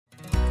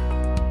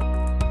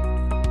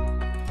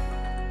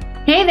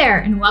Hey there,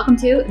 and welcome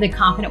to the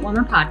Confident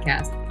Woman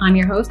Podcast. I'm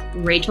your host,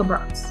 Rachel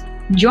Brooks.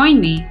 Join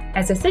me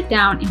as I sit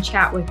down and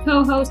chat with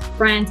co-hosts,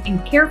 friends,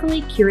 and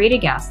carefully curated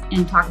guests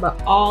and talk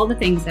about all the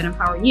things that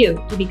empower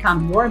you to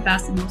become your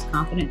best and most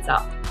confident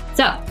self.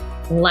 So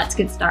let's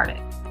get started.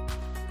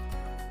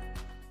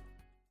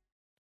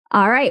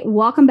 All right,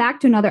 welcome back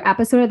to another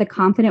episode of the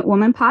Confident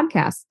Woman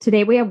Podcast.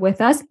 Today we have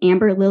with us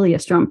Amber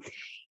Lilyestrom.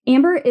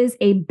 Amber is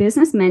a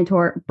business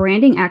mentor,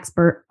 branding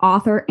expert,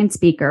 author, and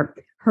speaker.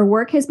 Her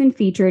work has been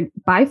featured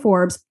by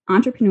Forbes,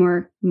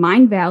 Entrepreneur,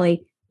 Mind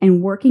Valley,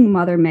 and Working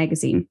Mother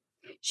magazine.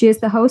 She is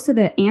the host of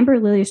the Amber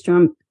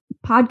Lilyestrom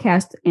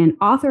podcast and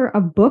author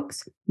of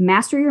books,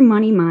 Master Your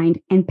Money Mind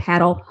and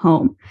Paddle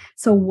Home.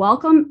 So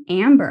welcome,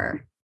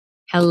 Amber.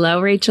 Hello,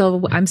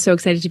 Rachel. I'm so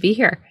excited to be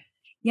here.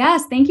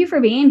 Yes, thank you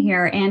for being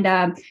here. And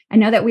I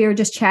know that we were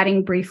just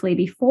chatting briefly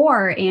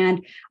before,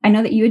 and I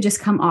know that you had just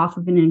come off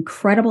of an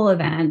incredible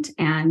event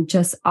and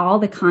just all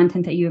the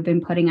content that you have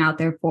been putting out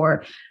there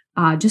for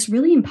just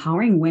really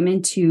empowering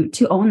women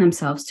to own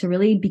themselves, to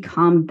really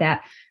become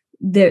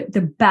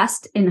the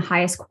best and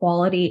highest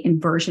quality and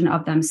version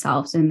of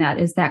themselves. And that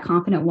is that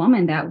confident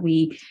woman that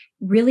we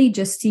really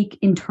just seek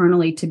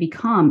internally to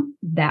become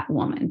that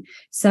woman.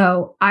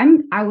 So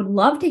I would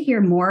love to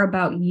hear more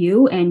about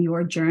you and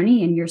your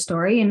journey and your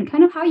story and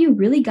kind of how you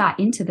really got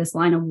into this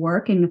line of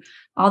work and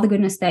all the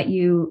goodness that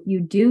you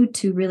do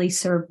to really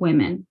serve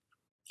women.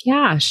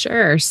 Yeah,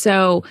 sure.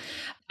 So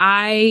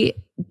I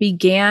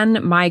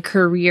began my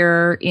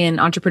career in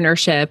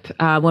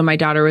entrepreneurship when my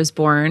daughter was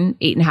born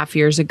 8.5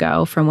 years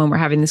ago from when we're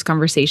having this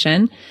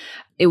conversation.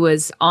 It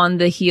was on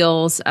the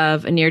heels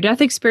of a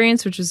near-death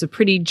experience, which was a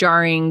pretty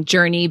jarring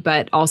journey,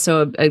 but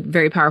also a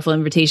very powerful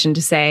invitation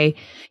to say,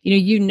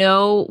 you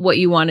know what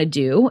you want to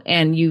do,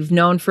 and you've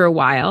known for a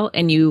while,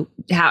 and you're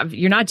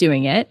not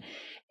doing it.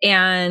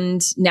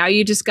 And now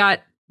you just got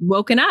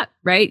woken up,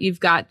 right? You've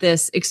got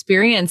this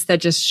experience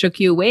that just shook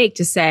you awake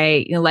to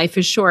say, life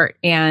is short.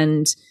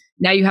 And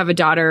now you have a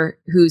daughter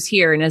who's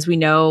here. And as we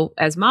know,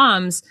 as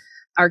moms,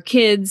 our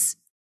kids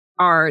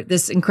are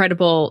this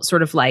incredible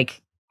sort of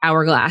like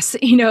hourglass,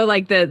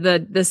 like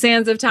the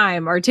sands of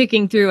time are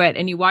ticking through it,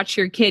 and you watch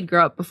your kid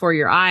grow up before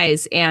your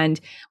eyes. And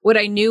what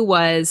I knew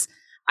was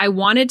I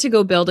wanted to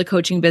go build a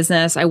coaching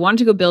business. I wanted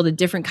to go build a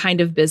different kind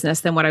of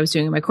business than what I was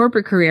doing in my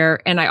corporate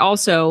career. And I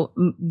also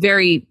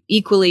very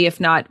equally, if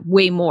not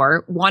way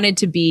more, wanted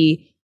to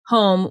be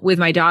home with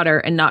my daughter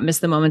and not miss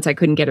the moments I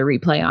couldn't get a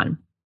replay on.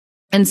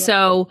 And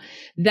so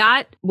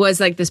that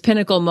was like this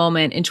pinnacle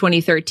moment in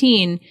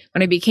 2013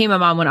 when I became a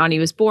mom when Ani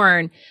was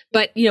born.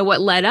 But, what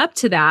led up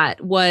to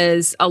that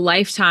was a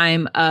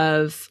lifetime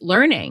of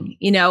learning,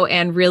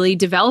 and really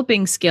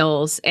developing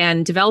skills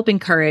and developing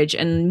courage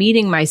and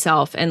meeting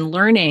myself and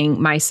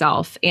learning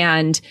myself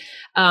and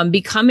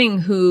becoming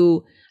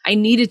who I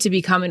needed to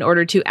become in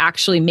order to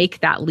actually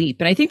make that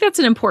leap. And I think that's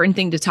an important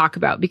thing to talk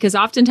about, because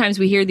oftentimes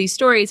we hear these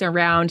stories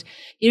around,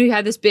 you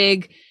had this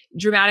big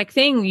dramatic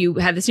thing. You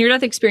had this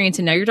near-death experience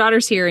and now your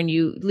daughter's here and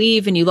you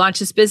leave and you launch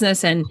this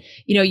business and,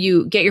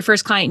 you get your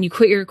first client and you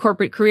quit your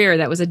corporate career.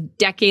 That was a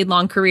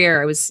decade-long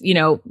career. I was,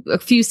 a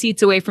few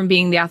seats away from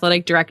being the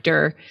athletic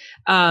director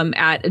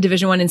at a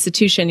Division I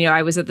institution.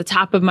 I was at the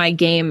top of my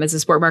game as a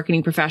sport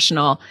marketing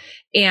professional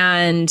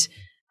and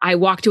I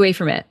walked away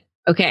from it.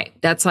 Okay,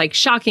 that's like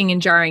shocking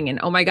and jarring and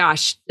oh my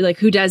gosh, like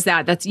who does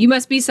that? You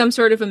must be some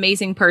sort of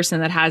amazing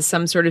person that has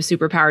some sort of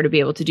superpower to be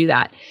able to do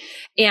that.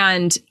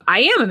 And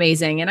I am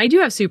amazing and I do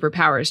have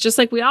superpowers, just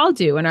like we all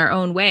do in our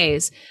own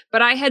ways.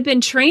 But I had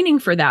been training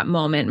for that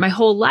moment my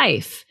whole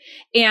life.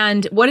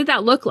 And what did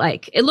that look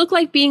like? It looked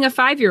like being a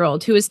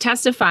 5-year-old who was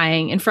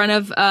testifying in front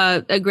of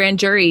a grand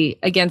jury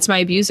against my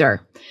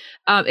abuser.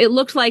 It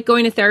looked like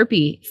going to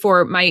therapy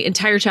for my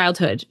entire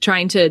childhood,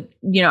 trying to,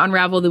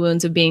 unravel the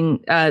wounds of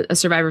being a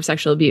survivor of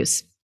sexual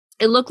abuse.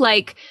 It looked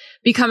like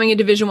becoming a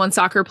Division I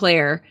soccer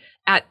player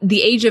at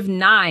the age of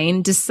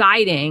 9,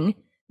 deciding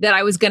that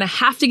I was going to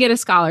have to get a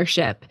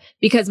scholarship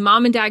because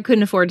mom and dad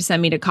couldn't afford to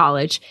send me to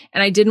college.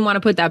 And I didn't want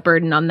to put that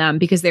burden on them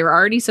because they were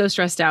already so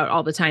stressed out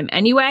all the time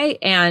anyway.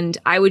 And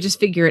I would just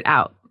figure it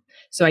out.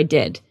 So I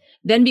did.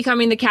 Then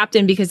becoming the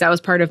captain because that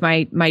was part of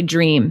my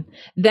dream.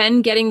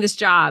 Then getting this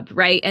job,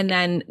 right? And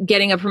then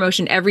getting a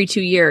promotion every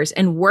 2 years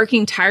and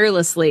working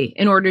tirelessly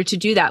in order to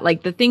do that.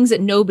 Like the things that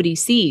nobody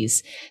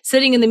sees,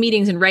 sitting in the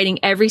meetings and writing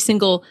every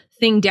single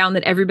thing down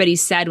that everybody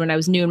said when I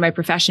was new in my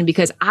profession,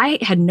 because I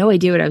had no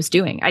idea what I was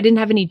doing. I didn't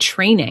have any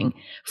training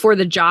for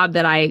the job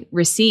that I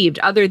received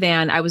other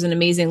than I was an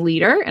amazing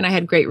leader and I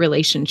had great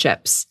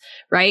relationships,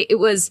 right? It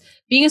was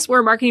being a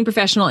sport marketing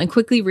professional and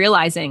quickly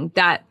realizing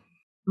that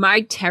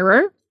my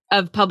terror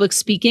of public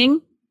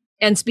speaking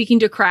and speaking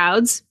to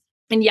crowds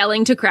and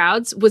yelling to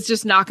crowds was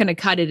just not going to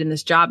cut it in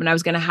this job. And I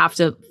was going to have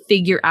to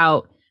figure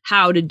out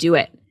how to do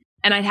it.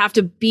 And I'd have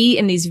to be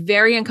in these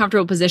very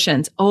uncomfortable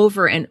positions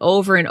over and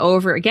over and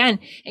over again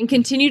and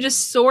continue to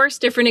source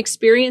different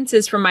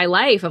experiences from my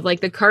life of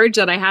like the courage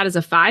that I had as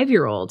a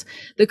 5-year-old,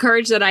 the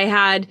courage that I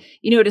had,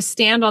 to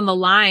stand on the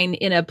line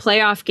in a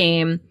playoff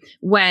game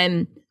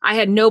when I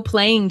had no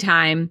playing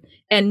time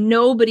and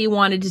nobody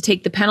wanted to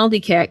take the penalty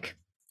kick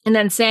and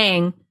then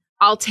saying,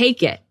 I'll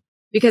take it,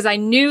 because I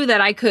knew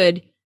that I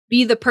could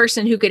be the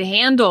person who could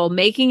handle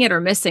making it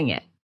or missing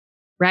it.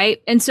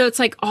 Right. And so it's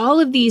like all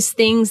of these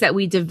things that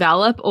we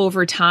develop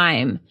over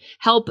time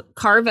help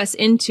carve us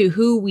into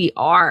who we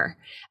are.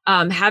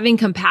 Having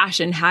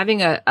compassion,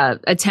 having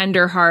a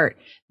tender heart,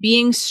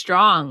 being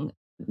strong,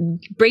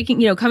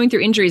 coming through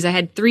injuries. I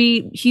had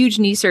 3 huge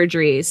knee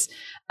surgeries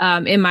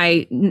in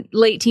my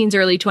late teens,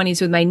 early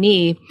 20s with my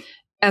knee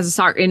as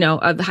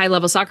a high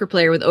level soccer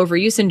player with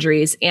overuse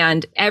injuries.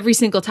 And every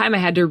single time I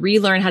had to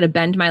relearn how to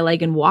bend my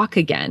leg and walk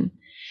again.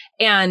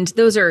 And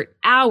those are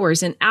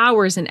hours and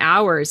hours and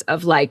hours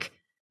of like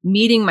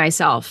meeting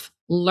myself,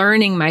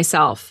 learning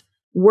myself,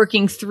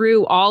 working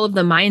through all of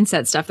the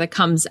mindset stuff that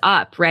comes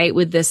up, right?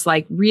 With this,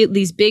 like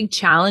these big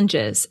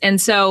challenges. And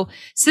so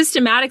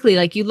systematically,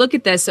 like you look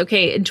at this,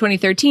 okay, in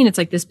 2013, it's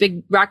like this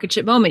big rocket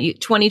ship moment.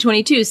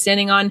 2022,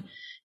 standing on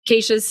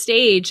Keisha's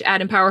stage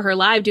at Empower Her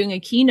Live, doing a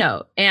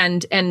keynote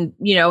and,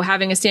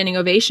 having a standing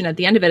ovation at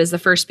the end of it as the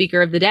first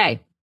speaker of the day.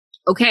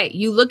 Okay.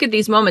 You look at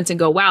these moments and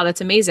go, wow,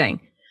 that's amazing.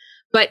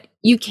 But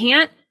you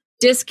can't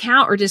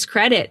discount or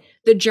discredit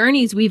the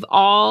journeys we've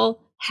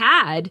all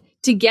had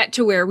to get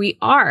to where we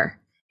are.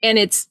 And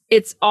it's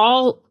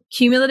all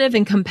cumulative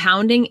and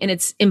compounding, and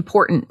it's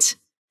important.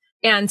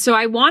 And so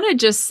I want to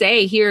just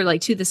say here,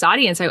 like to this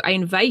audience, I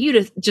invite you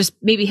to just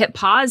maybe hit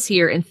pause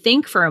here and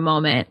think for a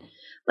moment,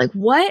 like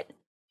what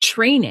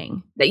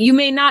training that you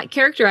may not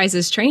characterize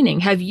as training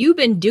have you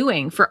been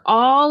doing for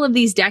all of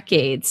these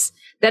decades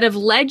that have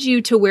led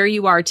you to where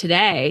you are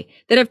today,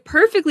 that have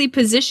perfectly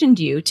positioned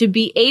you to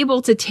be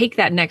able to take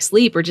that next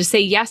leap or just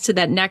say yes to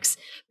that next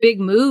big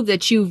move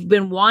that you've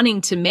been wanting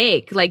to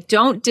make. Like,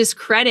 don't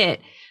discredit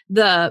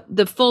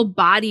the full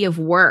body of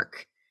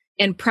work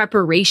and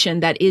preparation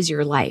that is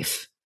your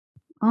life.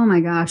 Oh my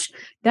gosh,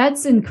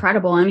 that's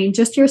incredible. I mean,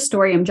 just your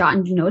story, I'm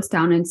jotting notes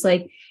down. And it's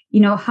like,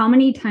 how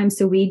many times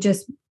do we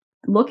just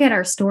look at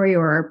our story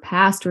or our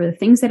past or the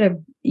things that have,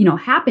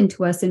 happened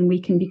to us, and we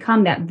can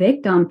become that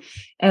victim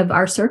of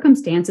our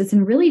circumstances,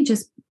 and really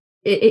just,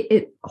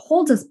 it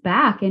holds us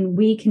back, and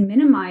we can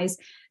minimize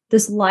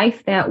this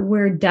life that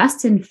we're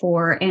destined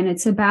for. And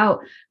it's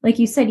about, like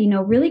you said,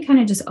 really kind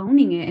of just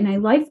owning it. And I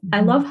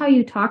love how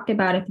you talked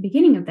about at the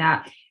beginning of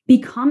that,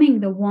 becoming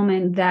the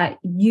woman that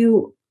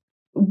you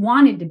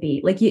wanted to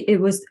be. Like it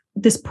was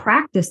this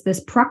practice, this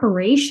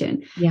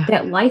preparation,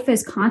 that life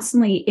is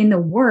constantly in the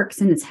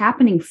works, and it's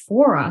happening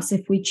for us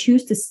if we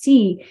choose to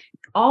see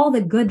all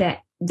the good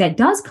that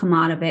does come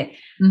out of it.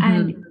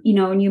 And,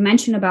 and you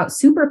mentioned about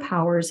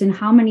superpowers and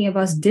how many of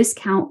us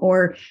discount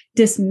or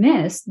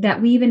dismiss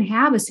that we even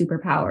have a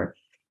superpower.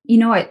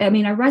 I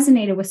mean, I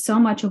resonated with so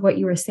much of what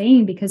you were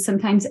saying, because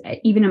sometimes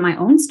even in my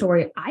own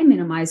story, I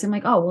minimize. I'm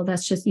like, oh, well,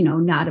 that's just,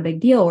 not a big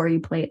deal, or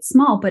you play it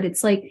small. But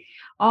it's like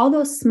all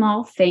those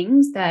small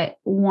things that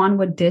one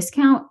would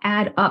discount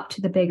add up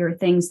to the bigger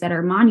things that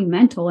are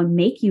monumental and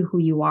make you who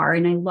you are.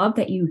 And I love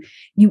that you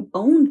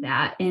owned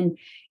that. And,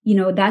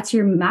 that's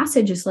your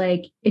message, is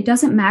like, it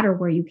doesn't matter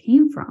where you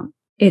came from.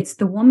 It's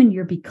the woman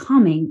you're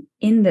becoming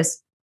in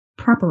this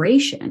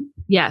preparation.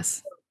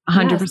 Yes,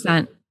 100%.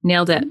 Yes.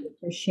 Nailed it.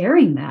 For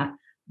sharing that.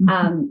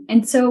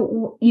 And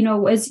so,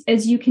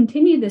 as you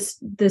continue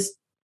this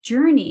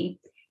journey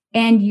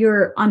and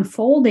you're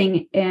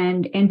unfolding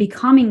and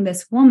becoming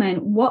this woman,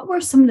 what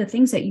were some of the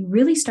things that you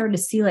really started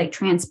to see like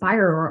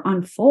transpire or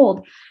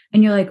unfold?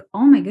 And you're like,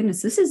 oh my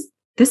goodness, this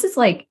is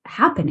like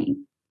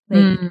happening.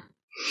 Like,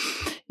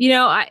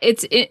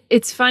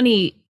 it's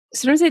funny.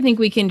 Sometimes I think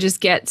we can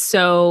just get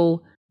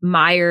so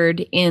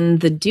mired in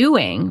the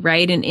doing,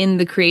 right? And in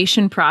the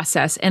creation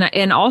process,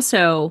 and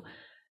also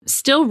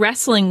still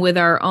wrestling with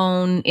our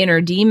own inner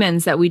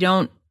demons that we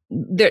don't,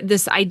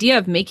 this idea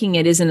of making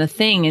it isn't a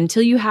thing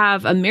until you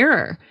have a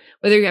mirror,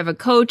 whether you have a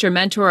coach or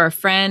mentor or a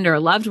friend or a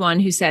loved one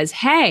who says,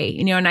 hey,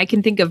 and I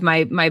can think of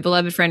my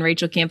beloved friend,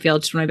 Rachel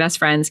Campfield, she's one of my best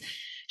friends.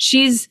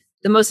 She's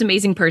the most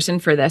amazing person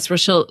for this, where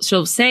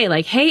she'll say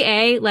like,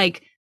 hey, A,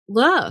 like,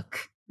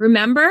 look,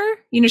 remember,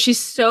 she's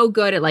so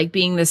good at like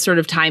being this sort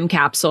of time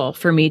capsule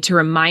for me to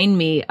remind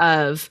me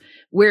of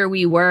where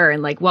we were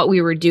and like what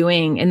we were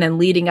doing, and then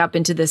leading up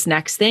into this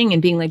next thing,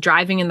 and being like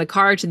driving in the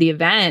car to the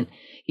event,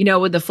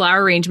 with the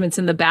flower arrangements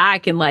in the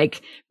back, and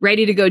like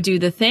ready to go do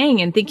the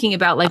thing, and thinking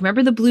about like,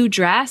 remember the blue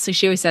dress? Like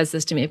she always says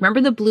this to me.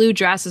 Remember the blue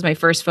dress was my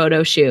first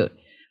photo shoot.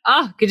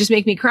 Oh, it could just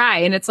make me cry.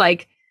 And it's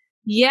like,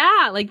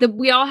 yeah, like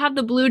we all have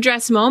the blue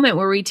dress moment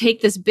where we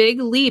take this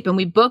big leap and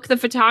we book the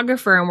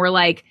photographer, and we're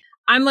like,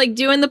 I'm like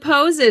doing the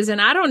poses,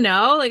 and I don't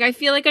know, like I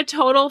feel like a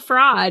total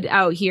fraud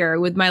out here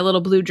with my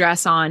little blue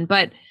dress on,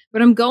 but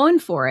I'm going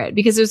for it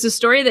because there's a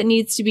story that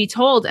needs to be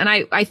told. And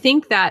I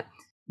think that,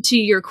 to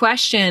your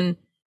question,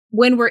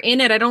 when we're in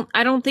it, I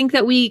don't think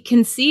that we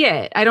can see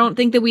it. I don't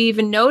think that we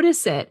even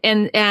notice it.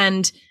 And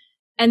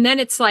then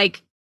it's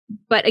like,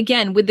 but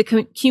again, with the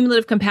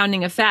cumulative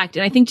compounding effect,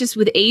 and I think just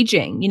with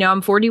aging,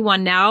 I'm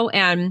 41 now,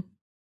 and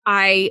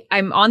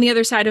I'm on the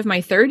other side of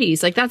my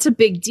 30s. Like that's a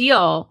big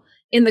deal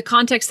in the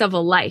context of a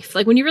life.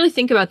 Like when you really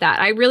think about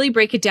that, I really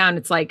break it down.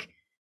 It's like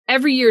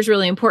every year is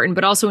really important,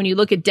 but also when you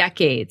look at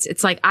decades,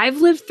 it's like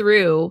I've lived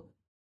through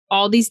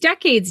all these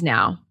decades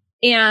now.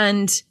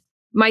 And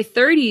my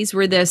 30s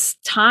were this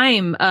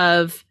time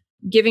of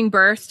giving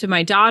birth to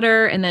my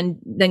daughter and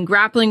then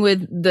grappling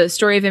with the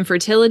story of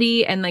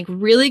infertility and like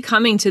really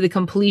coming to the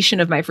completion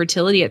of my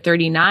fertility at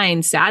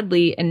 39,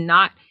 sadly, and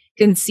not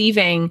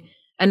conceiving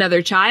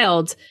another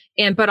child.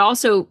 And,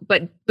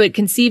 but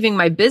conceiving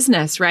my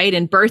business, right?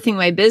 And birthing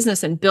my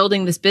business and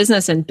building this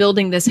business and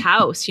building this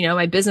house. You know,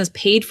 my business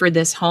paid for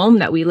this home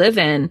that we live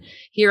in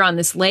here on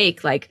this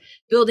lake, like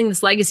building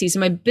this legacy.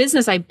 So my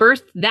business, I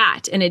birthed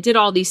that and it did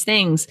all these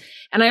things.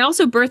 And I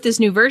also birthed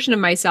this new version of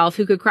myself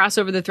who could cross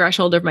over the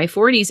threshold of my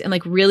 40s and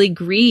like really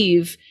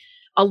grieve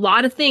a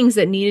lot of things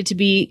that needed to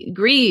be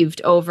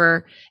grieved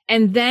over.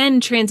 And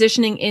then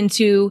transitioning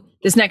into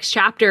this next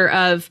chapter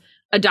of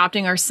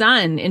adopting our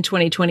son in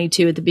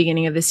 2022 at the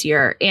beginning of this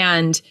year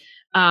and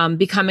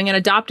becoming an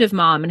adoptive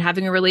mom and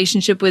having a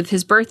relationship with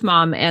his birth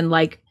mom and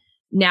like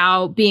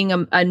now being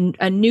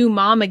a new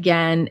mom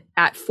again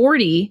at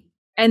 40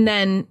 and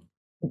then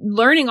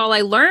learning all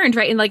I learned,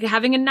 right? And like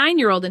having a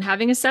 9-year-old and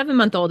having a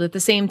 7-month-old at the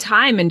same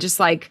time and just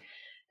like,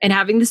 and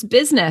having this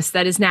business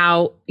that is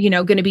now, you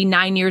know, going to be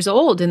 9 years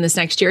old in this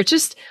next year. It's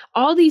just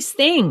all these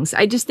things.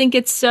 I just think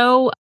it's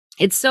so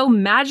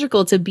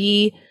magical to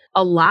be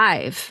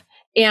alive.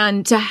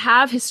 And to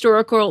have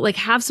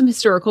some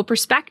historical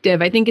perspective.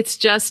 I think it's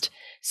just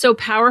so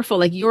powerful.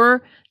 Like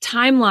your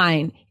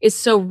timeline is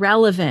so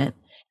relevant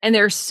and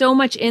there's so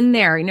much in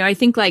there. You know, I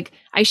think like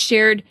I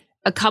shared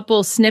a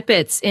couple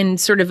snippets in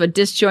sort of a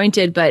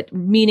disjointed but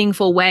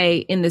meaningful way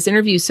in this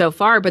interview so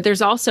far, but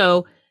there's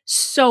also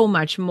so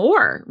much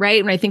more,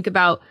 right? When I think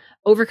about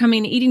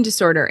overcoming an eating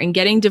disorder and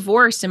getting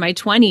divorced in my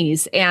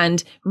 20s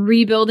and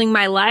rebuilding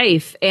my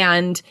life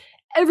and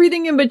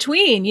everything in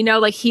between, you know,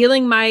 like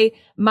healing my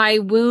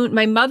wound,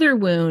 my mother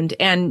wound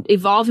and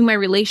evolving my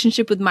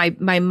relationship with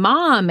my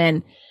mom.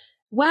 And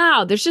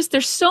wow, there's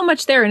so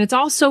much there. And it's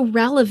all so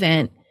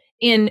relevant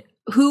in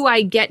who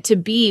I get to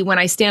be when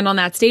I stand on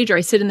that stage or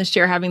I sit in this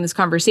chair having this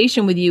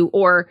conversation with you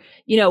or,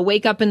 you know,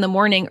 wake up in the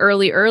morning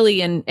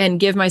early and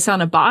give my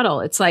son a bottle.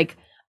 It's like,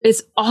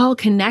 it's all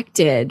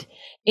connected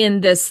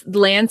in this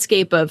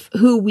landscape of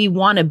who we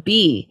want to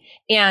be.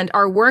 And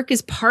our work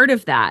is part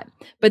of that.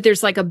 But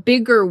there's like a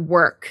bigger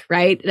work,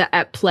 right,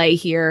 at play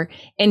here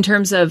in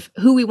terms of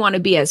who we want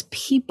to be as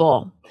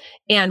people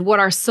and what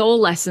our soul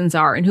lessons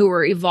are and who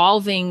we're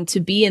evolving to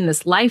be in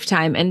this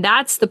lifetime. And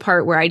that's the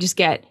part where I just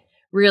get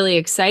really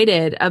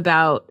excited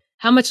about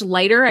how much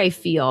lighter I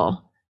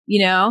feel,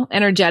 you know,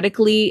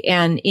 energetically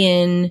and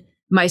in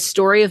my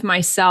story of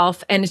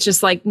myself. And it's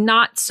just like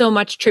not so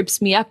much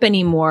trips me up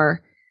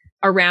anymore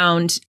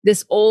around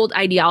this old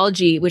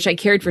ideology, which I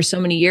carried for so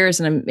many years.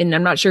 And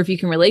I'm not sure if you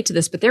can relate to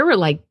this, but there were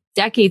like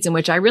decades in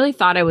which I really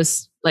thought I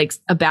was like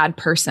a bad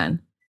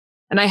person.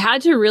 And I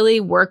had to really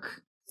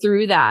work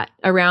through that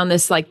around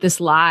this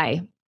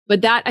lie.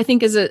 But that I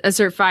think is a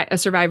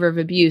survivor of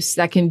abuse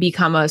that can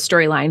become a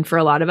storyline for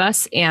a lot of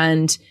us.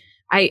 And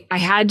I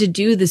had to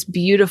do this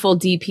beautiful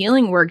deep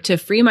healing work to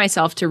free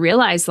myself to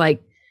realize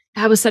like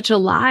that was such a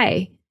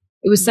lie.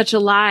 It was such a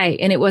lie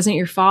and it wasn't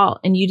your fault.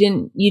 And you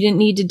didn't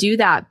need to do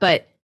that.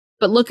 But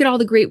look at all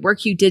the great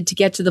work you did to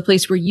get to the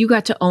place where you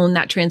got to own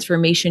that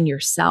transformation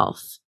yourself.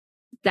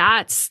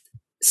 That's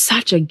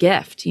such a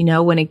gift, you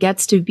know, when it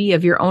gets to be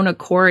of your own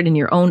accord and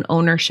your own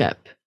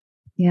ownership.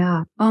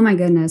 Yeah. Oh my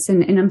goodness.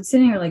 And I'm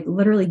sitting here like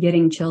literally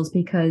getting chills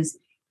because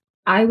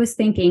I was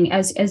thinking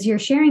as you're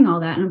sharing all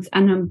that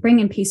and I'm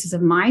bringing pieces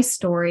of my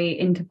story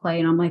into play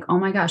and I'm like, oh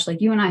my gosh,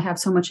 like you and I have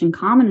so much in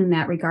common in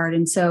that regard.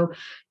 And so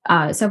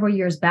several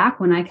years back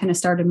when I kind of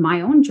started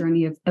my own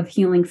journey of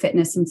healing,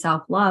 fitness and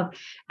self-love,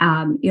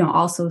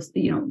 also,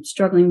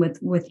 struggling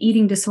with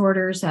eating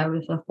disorders. I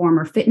was a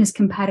former fitness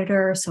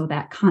competitor. So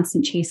that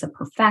constant chase of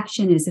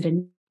perfection, is it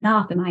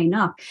enough? Am I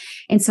enough?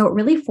 And so it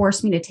really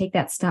forced me to take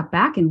that step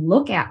back and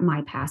look at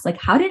my past. Like,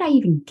 how did I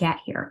even get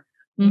here?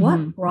 Mm-hmm.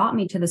 What brought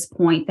me to this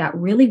point that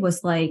really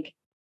was like,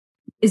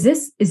 is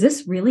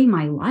this really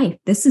my life?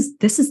 This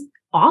is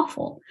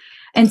awful.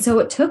 And so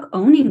it took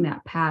owning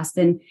that past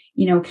and,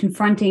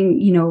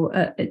 confronting,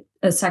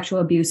 a sexual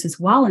abuse as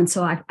well. And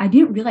so I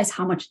didn't realize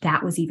how much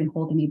that was even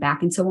holding me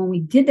back. And so when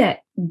we did that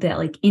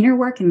like inner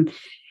work and,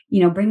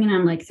 bringing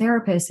on like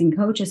therapists and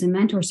coaches and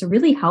mentors to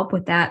really help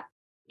with that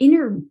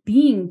inner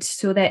being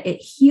so that it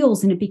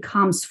heals and it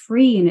becomes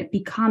free and it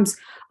becomes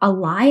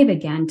alive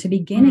again to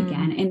begin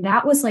again. And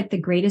that was like the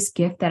greatest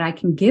gift that I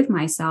can give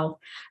myself.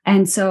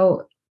 And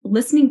so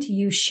listening to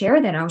you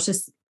share that, I was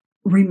just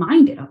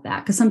reminded of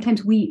that because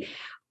sometimes we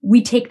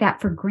take that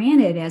for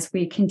granted as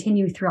we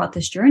continue throughout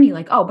this journey,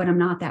 like, oh, but I'm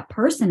not that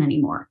person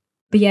anymore.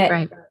 But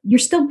yet you're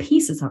still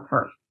pieces of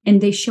her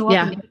and they show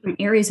up in different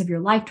areas of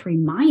your life to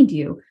remind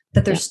you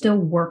that there's still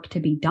work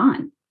to be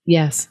done.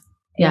 Yes.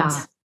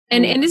 Yes.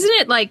 And isn't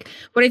it like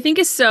what I think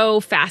is so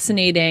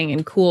fascinating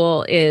and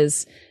cool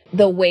is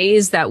the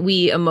ways that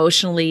we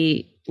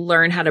emotionally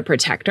learn how to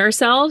protect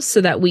ourselves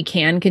so that we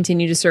can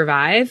continue to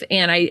survive.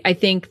 And I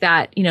think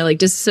that, like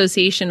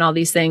disassociation, all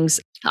these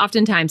things,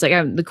 Oftentimes, like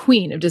I'm the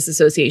queen of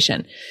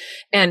disassociation,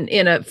 and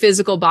in a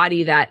physical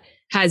body that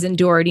has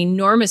endured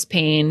enormous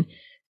pain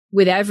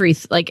with every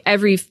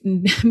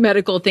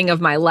medical thing of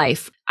my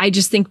life, I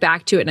just think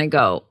back to it and I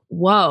go,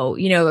 whoa,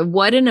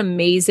 what an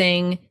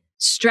amazing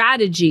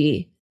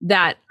strategy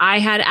that I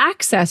had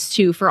access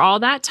to for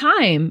all that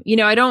time.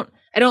 I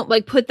don't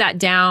like put that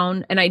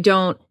down and I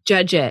don't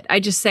judge it. I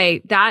just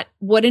say that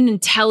what an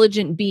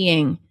intelligent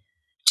being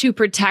to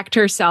protect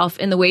herself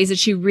in the ways that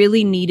she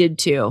really needed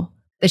to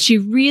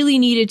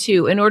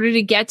in order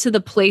to get to the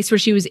place where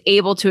she was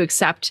able to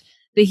accept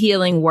the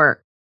healing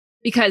work.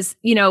 Because,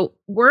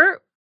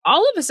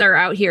 all of us are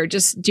out here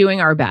just doing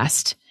our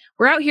best.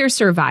 We're out here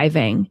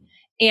surviving.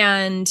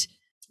 And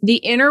the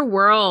inner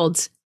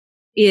world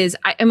is,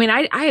 I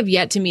have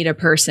yet to meet a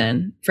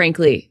person,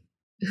 frankly,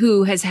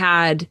 who has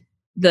had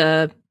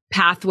the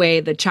pathway,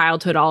 the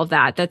childhood, all of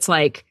that. That's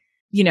like,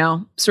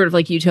 sort of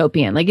like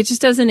utopian. Like it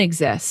just doesn't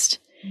exist.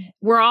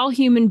 We're all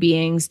human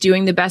beings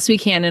doing the best we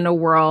can in a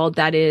world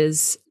that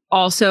is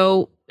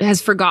also has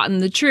forgotten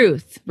the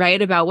truth,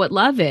 right? About what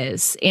love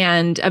is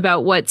and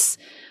about what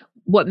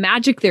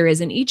magic there is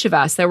in each of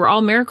us, that we're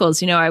all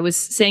miracles. I was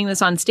saying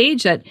this on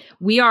stage that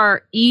we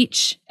are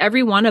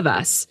every one of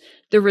us,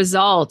 the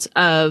result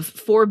of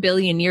 4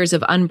 billion years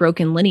of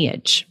unbroken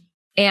lineage.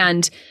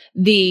 And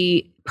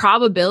the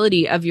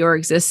probability of your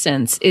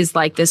existence is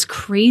like this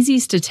crazy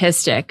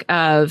statistic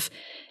of,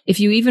 if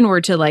you even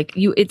were to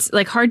it's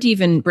like hard to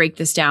even break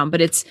this down,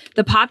 but it's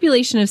the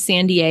population of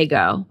San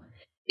Diego.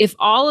 If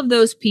all of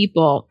those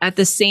people at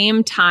the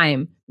same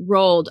time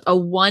rolled a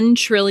 1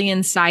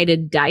 trillion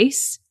sided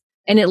dice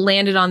and it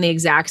landed on the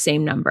exact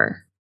same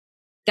number,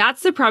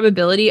 that's the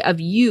probability of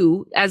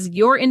you as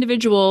your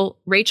individual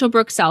Rachel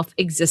Brooke self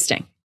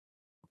existing.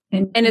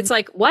 And it's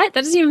like, what?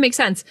 That doesn't even make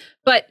sense.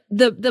 But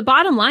the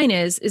bottom line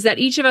is that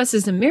each of us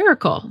is a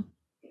miracle.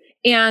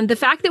 And the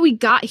fact that we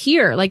got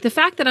here, like the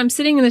fact that I'm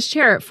sitting in this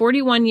chair at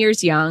 41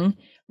 years young,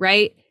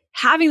 right?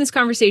 Having this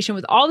conversation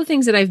with all the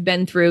things that I've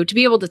been through, to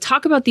be able to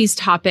talk about these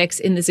topics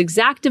in this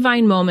exact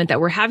divine moment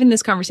that we're having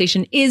this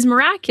conversation is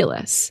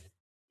miraculous.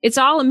 It's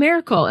all a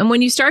miracle. And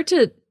when you start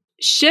to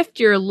shift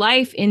your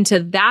life into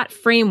that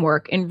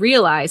framework and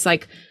realize,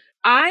 like,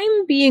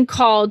 I'm being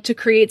called to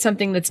create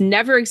something that's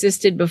never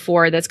existed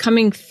before, that's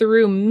coming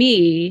through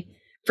me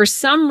for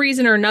some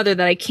reason or another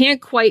that I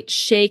can't quite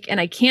shake and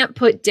I can't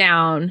put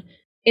down,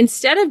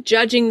 instead of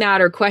judging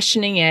that or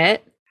questioning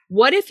it,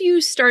 what if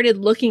you started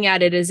looking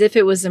at it as if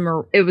it was a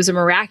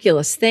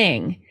miraculous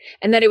thing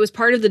and that it was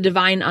part of the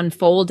divine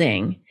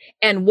unfolding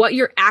and what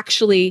you're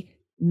actually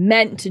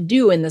meant to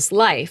do in this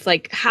life?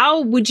 Like,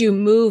 how would you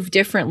move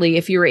differently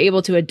if you were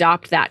able to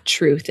adopt that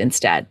truth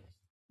instead?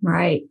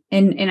 Right.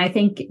 And I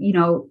think,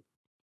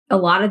 a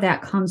lot of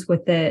that comes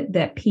with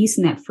that peace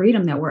and that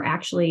freedom that we're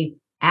actually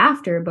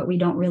after, but we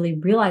don't really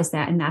realize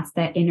that. And that's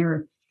that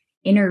inner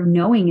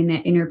knowing and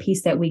that inner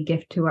peace that we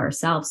gift to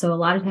ourselves. So a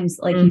lot of times,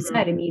 like you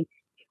said,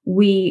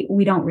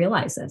 we don't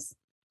realize this.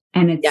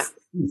 And it's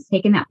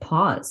taking that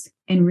pause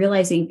and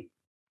realizing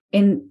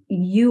in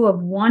you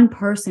of one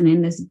person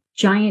in this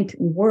giant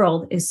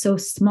world is so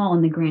small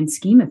in the grand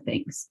scheme of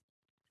things.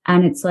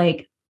 And it's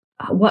like,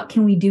 what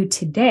can we do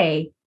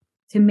today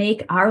to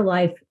make our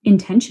life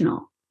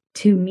intentional,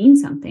 to mean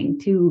something,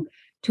 to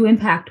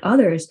impact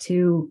others,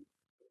 to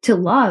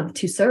love,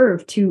 to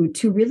serve, to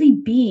really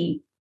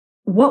be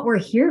what we're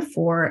here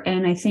for?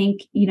 And I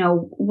think,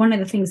 one of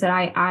the things that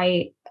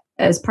I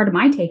as part of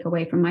my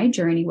takeaway from my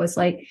journey was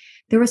like,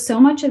 there was so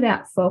much of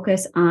that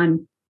focus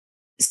on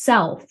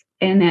self,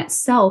 and that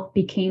self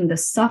became the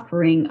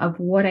suffering of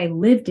what I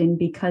lived in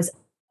because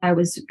I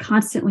was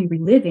constantly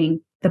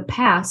reliving the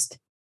past,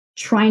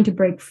 trying to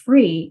break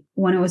free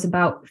when it was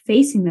about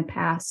facing the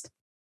past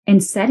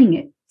and setting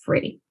it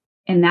free.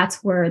 And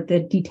that's where the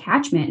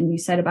detachment, and you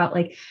said about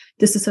like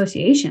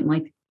disassociation,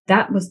 like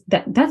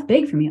that's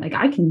big for me. Like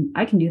I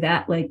can do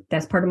that. Like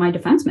that's part of my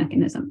defense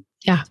mechanism.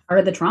 Yeah. It's part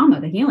of the trauma,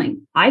 the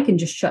healing. I can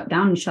just shut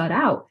down and shut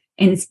out,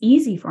 and it's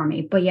easy for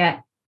me, but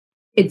yet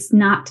it's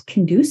not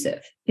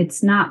conducive.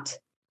 It's not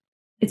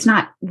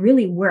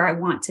really where I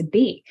want to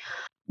be.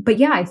 But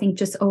yeah, I think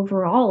just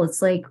overall,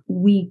 it's like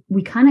we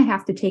kind of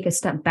have to take a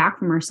step back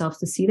from ourselves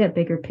to see that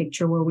bigger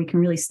picture where we can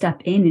really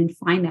step in and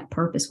find that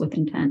purpose with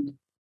intent.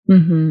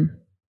 Mm-hmm.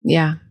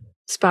 Yeah.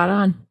 Spot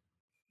on.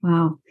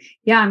 Wow.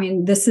 Yeah. I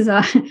mean, this is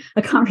a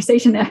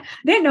conversation that I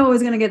didn't know it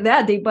was going to get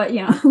that deep, but,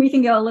 we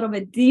can go a little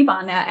bit deep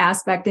on that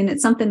aspect. And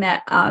it's something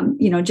that,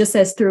 just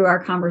as through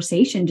our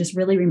conversation, just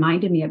really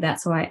reminded me of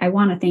that. So I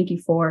want to thank you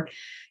for,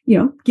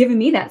 giving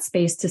me that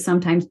space to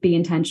sometimes be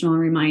intentional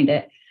and remind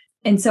it.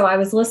 And so I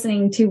was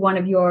listening to one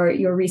of your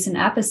recent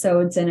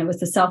episodes, and it was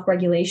the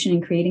self-regulation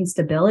and creating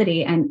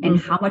stability,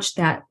 and how much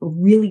that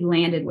really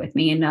landed with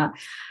me. And I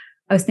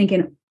was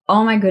thinking,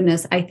 oh my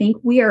goodness, I think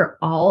we are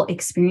all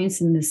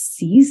experiencing the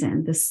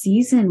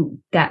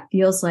season that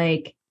feels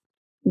like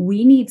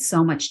we need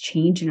so much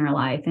change in our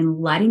life, and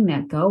letting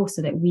that go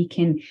so that we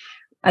can,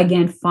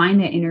 again,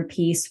 find that inner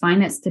peace,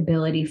 find that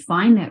stability,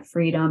 find that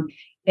freedom.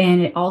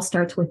 And it all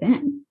starts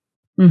within.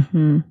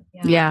 Mm-hmm.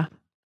 Yeah.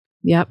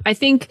 Yep. I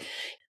think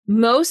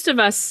most of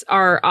us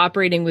are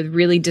operating with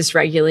really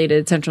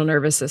dysregulated central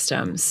nervous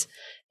systems.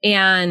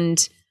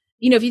 And,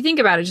 if you think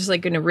about it, just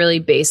like in a really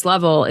base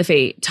level, if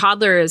a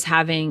toddler is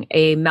having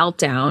a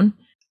meltdown,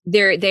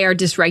 they are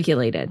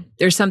dysregulated.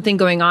 There's something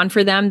going on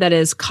for them that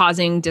is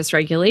causing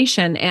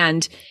dysregulation.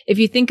 And if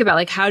you think about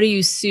like, how do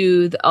you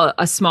soothe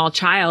a small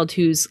child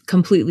who's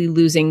completely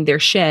losing their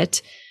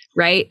shit,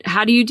 right?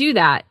 How do you do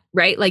that,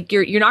 right? Like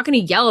you're not going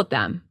to yell at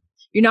them.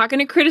 You're not going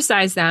to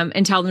criticize them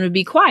and tell them to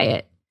be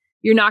quiet.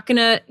 You're not going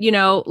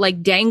to,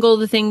 like dangle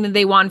the thing that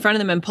they want in front of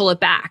them and pull it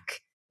back.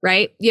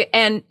 Right.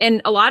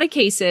 And a lot of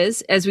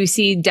cases, as we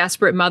see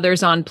desperate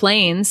mothers on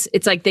planes,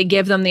 it's like they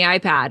give them the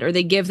iPad or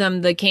they give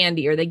them the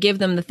candy or they give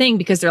them the thing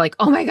because they're like,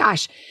 oh my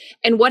gosh.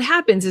 And what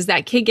happens is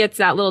that kid gets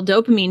that little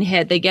dopamine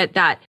hit. They get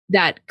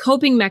that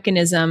coping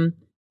mechanism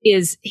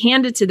is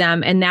handed to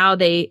them. And now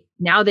they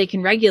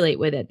can regulate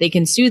with it. They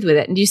can soothe with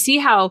it. And do you see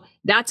how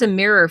that's a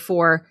mirror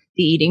for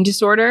the eating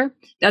disorder?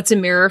 That's a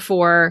mirror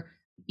for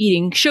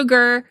eating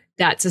sugar.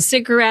 That's a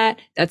cigarette,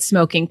 that's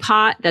smoking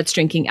pot, that's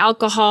drinking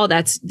alcohol,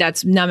 that's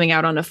numbing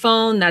out on a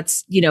phone,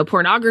 that's,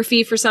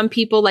 pornography for some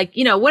people, like,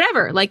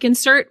 whatever, like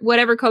insert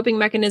whatever coping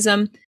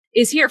mechanism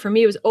is here. For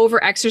me, it was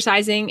over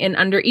exercising and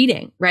under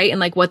eating, right?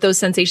 And like what those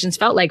sensations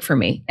felt like for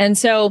me. And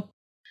so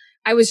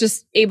I was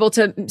just able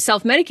to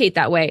self-medicate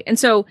that way. And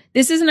so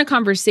this isn't a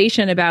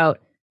conversation about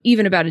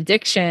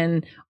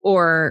addiction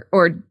or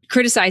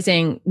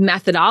criticizing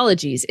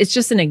methodologies. It's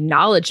just an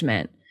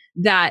acknowledgement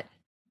that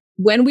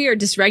when we are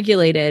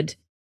dysregulated,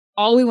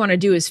 all we want to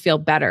do is feel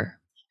better.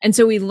 And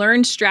so we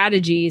learn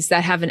strategies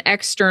that have an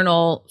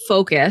external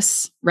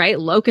focus, right?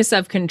 Locus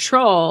of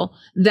control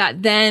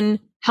that then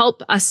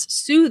help us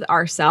soothe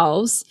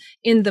ourselves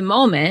in the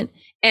moment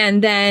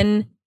and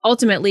then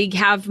ultimately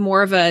have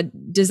more of a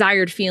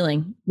desired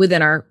feeling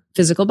within our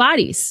physical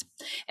bodies.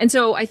 And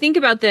so I think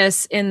about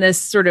this in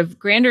this sort of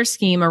grander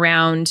scheme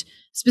around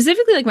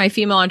specifically like my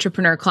female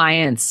entrepreneur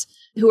clients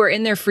who are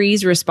in their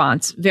freeze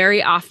response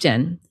very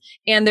often,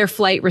 and their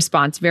flight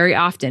response very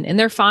often, and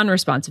their fawn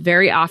response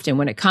very often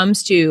when it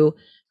comes to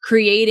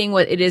creating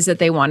what it is that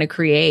they want to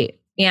create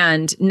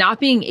and not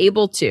being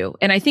able to.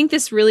 And I think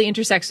this really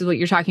intersects with what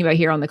you're talking about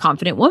here on the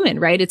confident woman,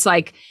 right? It's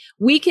like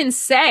we can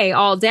say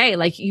all day,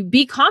 like, you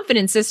be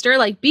confident, sister,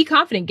 like be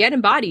confident, get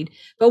embodied.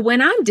 But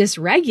when I'm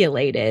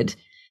dysregulated,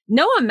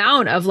 no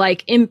amount of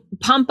like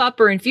pump up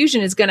or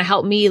infusion is going to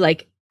help me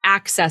like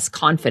access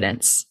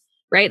confidence.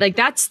 Right? Like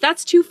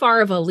that's too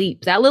far of a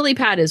leap. That lily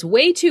pad is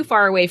way too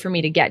far away for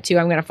me to get to.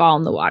 I'm going to fall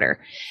in the water.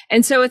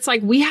 And so it's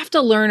like, we have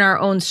to learn our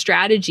own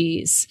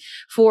strategies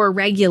for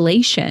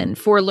regulation,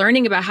 for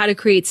learning about how to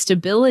create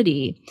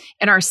stability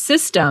in our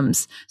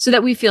systems so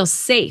that we feel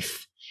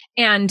safe.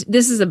 And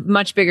this is a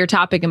much bigger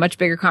topic, a much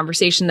bigger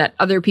conversation that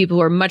other people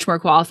who are much more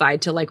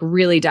qualified to like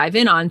really dive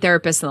in on,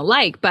 therapists and the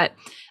like. But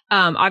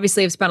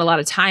obviously I've spent a lot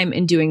of time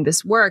in doing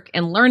this work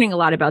and learning a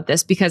lot about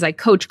this because I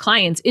coach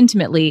clients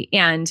intimately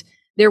and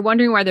they're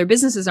wondering why their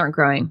businesses aren't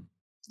growing.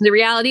 The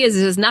reality is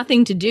it has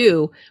nothing to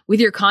do with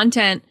your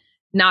content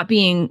not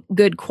being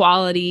good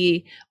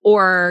quality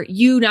or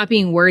you not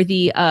being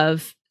worthy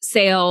of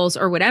sales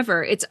or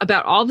whatever. It's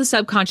about all the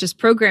subconscious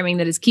programming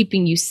that is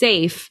keeping you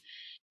safe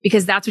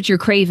because that's what you're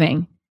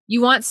craving.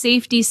 You want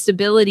safety,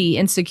 stability,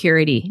 and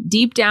security.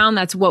 Deep down,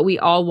 that's what we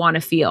all want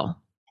to feel.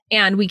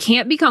 And we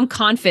can't become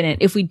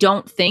confident if we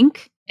don't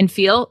think and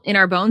feel in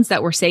our bones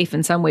that we're safe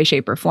in some way,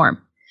 shape, or form.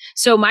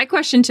 So my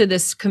question to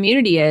this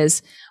community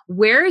is,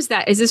 where is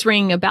that? Is this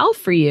ringing a bell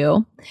for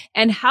you?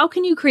 And how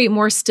can you create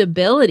more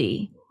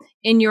stability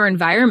in your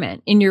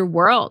environment, in your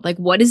world? Like,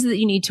 what is it that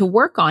you need to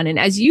work on? And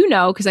as you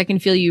know, because I can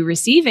feel you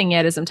receiving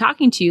it as I'm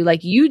talking to you,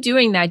 like you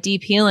doing that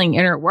deep healing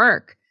inner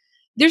work,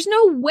 there's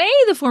no way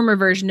the former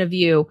version of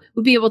you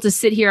would be able to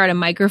sit here at a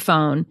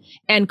microphone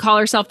and call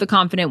herself the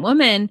confident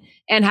woman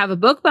and have a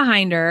book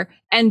behind her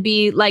and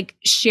be like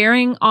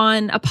sharing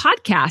on a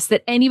podcast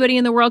that anybody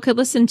in the world could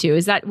listen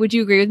to. Would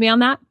you agree with me on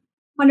that?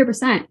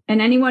 100%.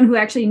 And anyone who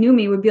actually knew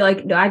me would be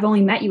like, no, I've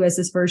only met you as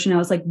this version. I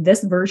was like,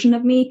 this version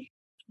of me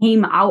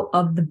came out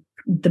of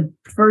the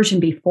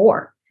version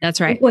before. That's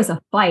right. It was a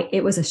fight.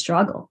 It was a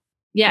struggle.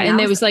 Yeah. And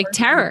there was like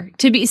terror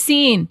to be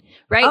seen,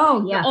 right?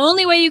 Oh, yeah. The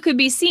only way you could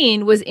be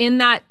seen was in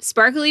that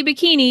sparkly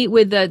bikini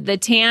with the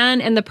tan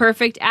and the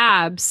perfect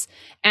abs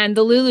and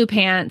the Lulu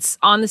pants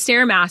on the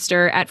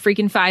Stairmaster at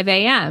freaking 5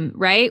 a.m.,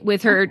 right?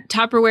 With her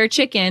Tupperware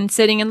chicken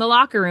sitting in the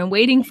locker room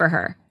waiting for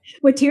her.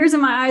 With tears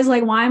in my eyes,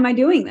 like, why am I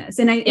doing this?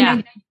 And I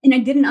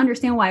didn't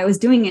understand why I was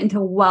doing it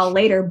until well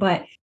later,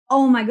 but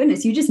oh my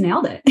goodness, you just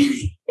nailed it.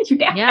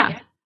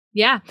 Yeah.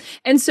 Yeah.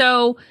 And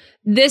so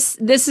this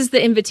is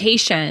the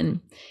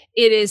invitation.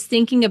 It is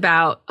thinking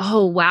about,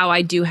 oh, wow,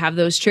 I do have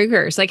those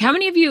triggers. Like, how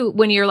many of you,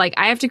 when you're like,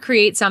 I have to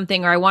create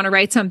something or I want to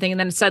write something, and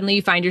then suddenly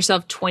you find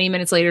yourself 20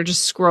 minutes later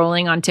just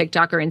scrolling on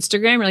TikTok or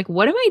Instagram? You're like,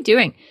 what am I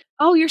doing?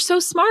 Oh, you're so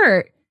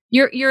smart.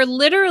 You're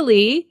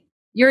literally,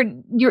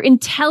 your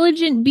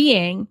intelligent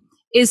being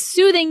is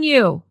soothing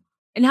you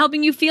and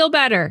helping you feel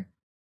better.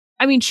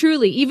 I mean,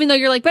 truly, even though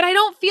you're like, but I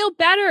don't feel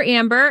better,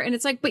 Amber. And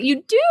it's like, but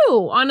you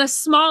do on a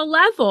small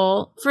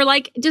level for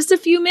like just a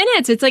few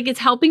minutes. It's like,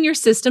 it's helping your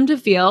system to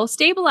feel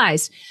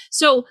stabilized.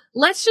 So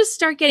let's just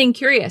start getting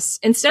curious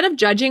instead of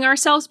judging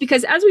ourselves,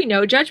 because as we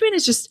know, judgment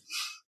is just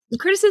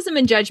criticism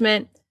and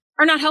judgment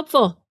are not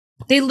helpful.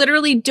 They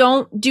literally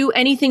don't do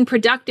anything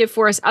productive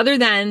for us other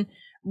than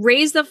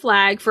raise the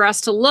flag for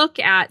us to look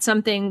at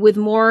something with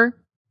more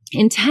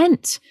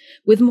intent,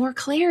 with more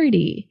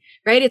clarity.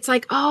 Right? It's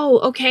like, oh,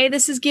 okay,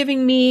 this is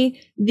giving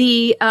me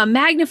the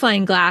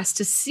magnifying glass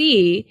to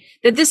see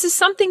that this is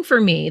something for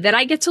me, that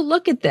I get to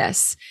look at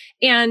this.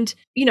 And,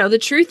 you know, the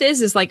truth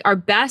is like our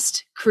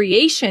best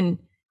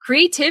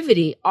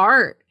creativity,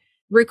 art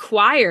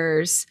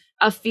requires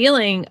a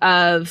feeling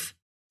of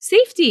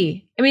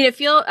safety. I mean,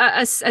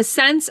 a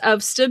sense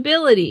of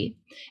stability,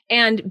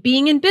 and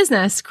being in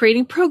business,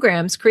 creating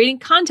programs, creating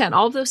content,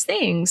 all of those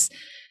things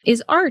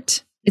is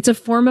art. It's a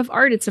form of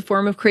art. It's a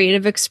form of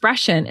creative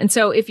expression. And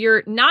so if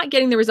you're not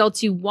getting the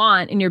results you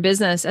want in your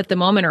business at the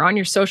moment or on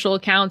your social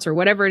accounts or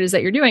whatever it is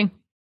that you're doing,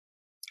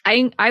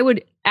 I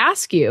would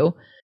ask you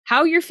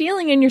how you're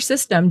feeling in your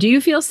system. Do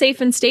you feel safe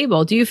and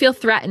stable? Do you feel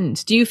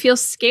threatened? Do you feel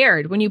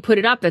scared when you put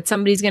it up that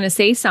somebody's going to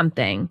say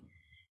something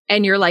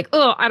and you're like,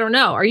 oh, I don't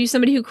know. Are you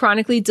somebody who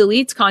chronically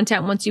deletes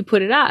content once you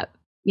put it up?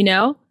 You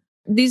know,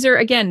 these are,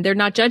 again, they're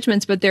not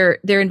judgments, but they're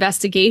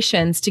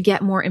investigations to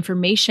get more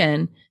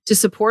information to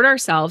support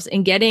ourselves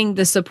in getting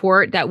the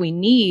support that we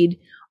need,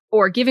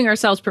 or giving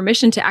ourselves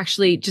permission to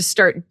actually just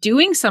start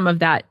doing some of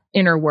that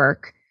inner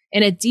work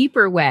in a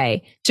deeper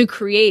way to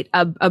create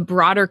a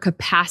broader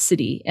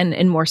capacity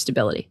and more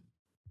stability.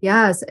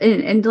 Yes.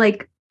 And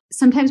like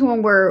sometimes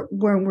when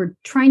we're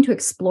trying to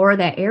explore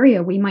that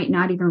area, we might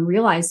not even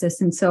realize this.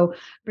 And so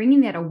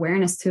bringing that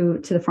awareness to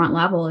the front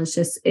level is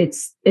just,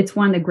 it's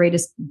one of the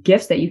greatest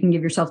gifts that you can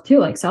give yourself too.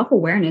 Like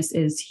self-awareness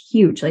is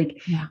huge.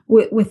 Like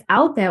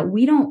without that,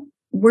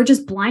 we're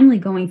just blindly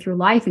going through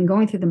life and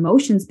going through the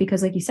motions,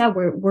 because like you said,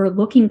 we're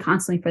looking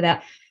constantly for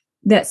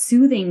that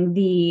soothing,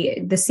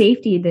 the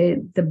safety,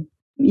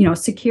 the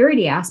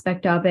security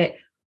aspect of it,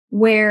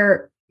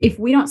 where if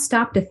we don't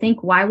stop to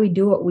think why we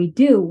do what we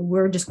do,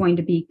 we're just going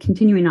to be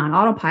continuing on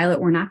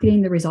autopilot. We're not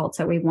getting the results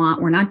that we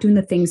want. We're not doing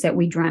the things that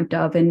we dreamt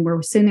of. And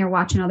we're sitting there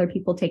watching other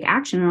people take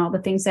action on all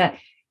the things that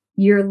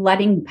you're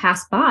letting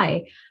pass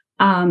by.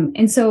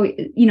 And so,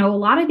 a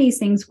lot of these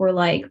things were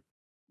like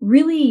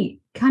really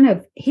kind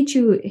of hit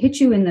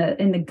you in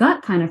the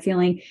gut kind of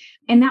feeling.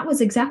 And that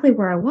was exactly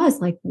where I was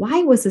like,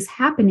 why was this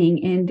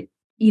happening? And,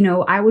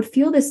 I would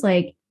feel this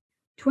like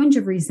twinge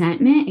of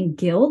resentment and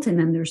guilt. And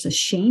then there's a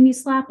shame you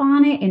slap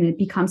on it, and it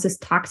becomes this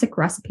toxic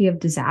recipe of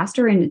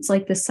disaster. And it's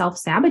like this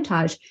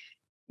self-sabotage,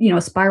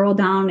 spiral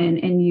down,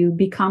 and you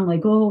become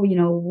like, oh,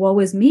 woe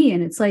is me.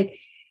 And it's like,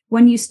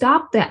 when you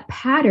stop that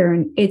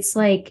pattern, it's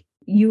like,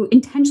 you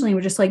intentionally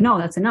were just like, no,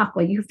 that's enough.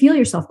 Like you feel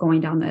yourself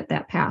going down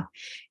that path.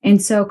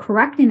 And so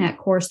correcting that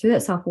course through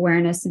that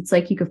self-awareness, it's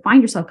like you could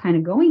find yourself kind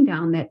of going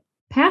down that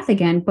path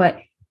again, but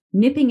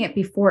nipping it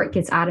before it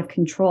gets out of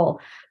control.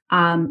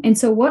 And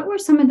so what were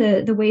some of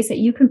the ways that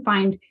you can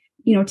find,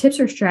 tips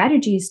or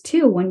strategies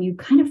too, when you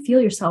kind of feel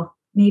yourself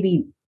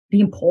maybe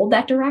being pulled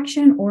that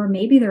direction, or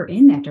maybe they're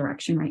in that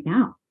direction right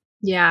now?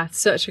 Yeah,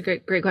 such a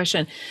great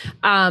question.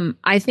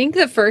 I think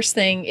the first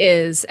thing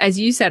is, as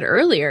you said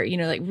earlier,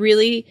 like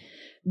really,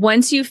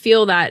 once you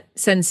feel that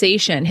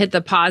sensation, hit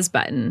the pause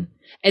button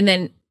and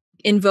then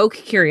invoke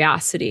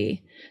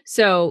curiosity.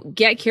 So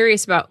get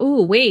curious about,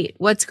 oh, wait,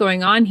 what's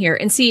going on here?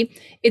 And see,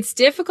 it's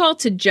difficult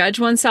to judge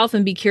oneself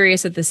and be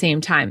curious at the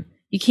same time.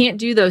 You can't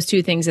do those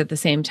two things at the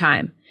same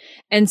time.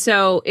 And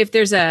so if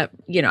there's a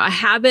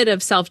habit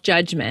of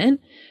self-judgment,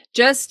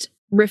 just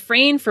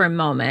refrain for a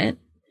moment.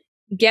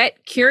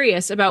 Get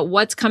curious about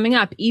what's coming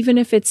up, even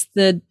if it's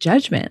the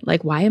judgment.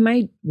 Like, why am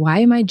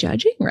I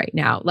judging right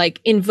now?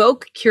 Like,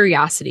 invoke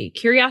curiosity.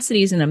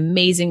 Curiosity is an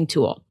amazing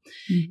tool.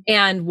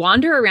 And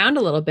wander around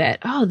a little bit.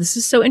 Oh, this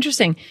is so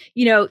interesting.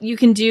 You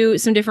can do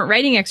some different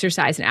writing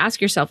exercise and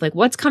ask yourself, like,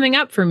 what's coming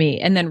up for me?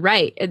 And then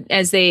write.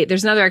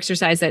 There's another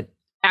exercise that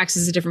acts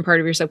as a different part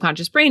of your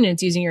subconscious brain, and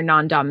it's using your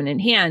non-dominant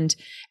hand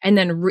and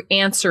then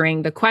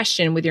answering the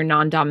question with your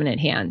non-dominant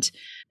hand.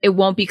 It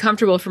won't be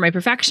comfortable for my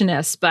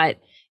perfectionists, but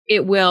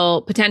it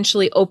will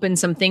potentially open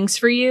some things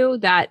for you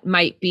that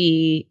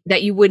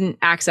you wouldn't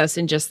access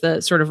in just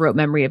the sort of rote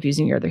memory of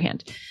using your other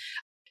hand.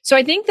 So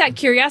I think that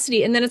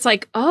curiosity, and then it's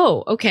like,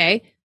 oh,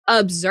 okay,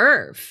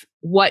 observe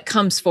what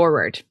comes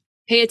forward.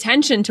 Pay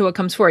attention to what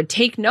comes forward.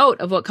 Take note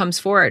of what comes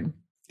forward.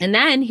 And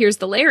then here's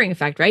the layering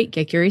effect, right?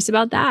 Get curious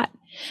about that.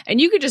 And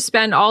you could just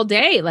spend all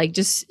day like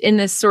just in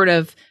this sort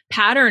of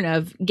pattern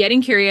of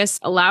getting curious,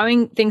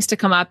 allowing things to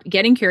come up,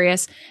 getting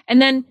curious.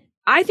 And then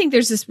I think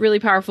there's this really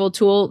powerful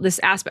tool, this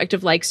aspect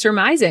of like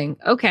surmising.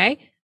 Okay,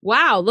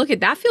 wow, look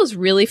at that, feels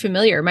really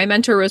familiar. My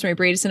mentor, Rosemary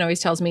Bradison,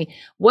 always tells me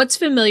what's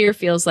familiar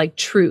feels like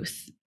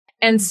truth.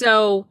 And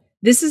so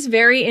this is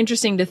very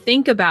interesting to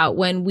think about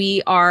when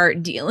we are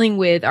dealing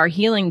with our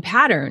healing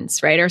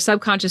patterns, right? Our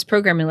subconscious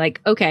programming,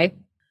 like, okay,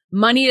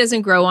 money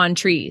doesn't grow on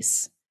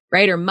trees.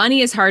 right? Or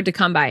money is hard to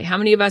come by. How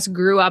many of us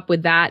grew up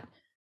with that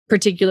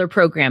particular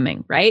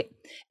programming, right?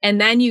 And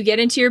then you get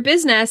into your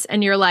business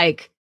and you're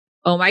like,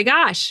 oh my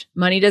gosh,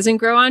 money doesn't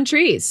grow on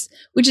trees,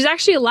 which is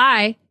actually a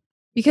lie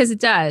because it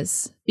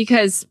does,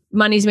 because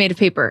money's made of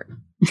paper.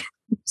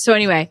 So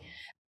anyway,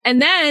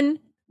 and then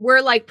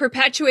we're like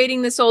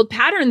perpetuating this old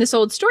pattern, this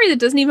old story that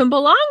doesn't even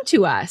belong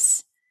to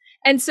us.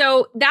 And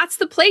so that's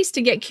the place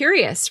to get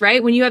curious,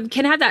 right? When you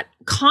can have that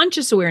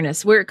conscious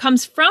awareness where it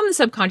comes from the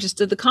subconscious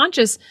to the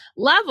conscious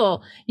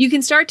level, you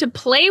can start to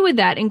play with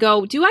that and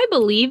go, do I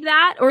believe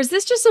that? Or is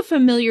this just a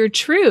familiar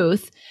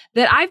truth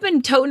that I've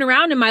been toting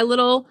around in my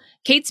little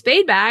Kate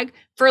Spade bag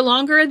for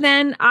longer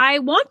than I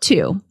want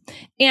to?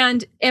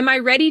 And am I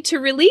ready to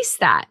release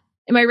that?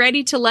 Am I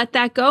ready to let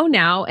that go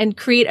now and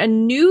create a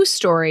new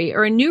story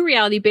or a new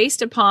reality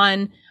based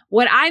upon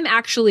what I'm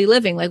actually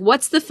living? Like,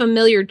 what's the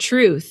familiar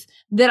truth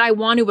that I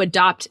want to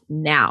adopt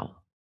now?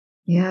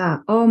 Yeah.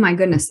 Oh my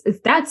goodness.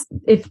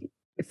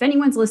 If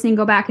anyone's listening,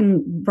 go back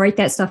and write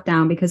that stuff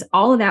down, because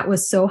all of that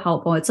was so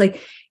helpful. It's like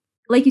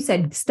you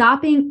said,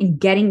 stopping and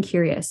getting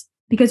curious,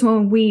 because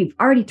when we've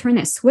already turned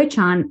that switch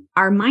on,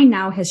 our mind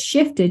now has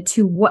shifted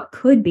to what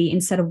could be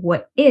instead of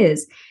what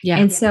is. Yeah.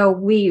 And so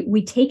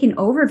we take an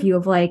overview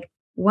of like,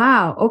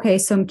 wow, okay,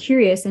 so I'm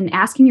curious, and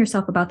asking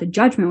yourself about the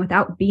judgment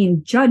without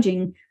being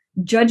judging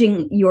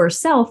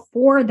yourself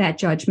for that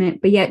judgment,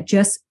 but yet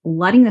just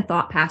letting the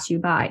thought pass you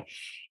by.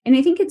 And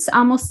I think it's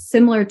almost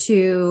similar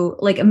to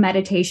like a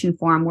meditation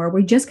form where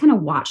we just kind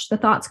of watch the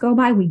thoughts go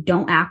by. We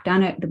don't act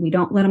on it. We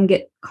don't let them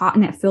get caught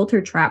in that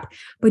filter trap,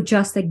 but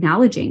just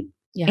acknowledging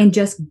and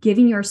just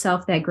giving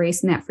yourself that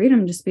grace and that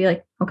freedom. Just be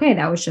like, okay,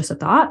 that was just a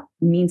thought.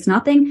 It means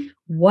nothing.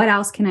 What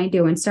else can I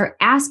do? And start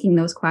asking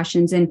those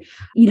questions. And,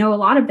 a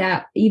lot of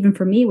that, even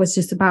for me, was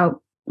just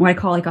about what I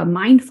call like a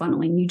mind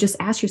funneling. You just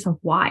ask yourself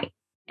why,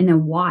 and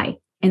then why,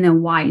 and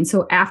then why. And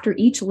so after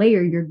each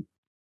layer, you're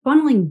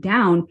funneling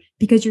down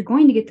because you're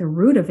going to get the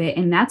root of it.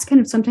 And that's kind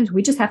of, sometimes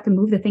we just have to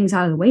move the things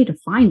out of the way to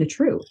find the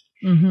truth.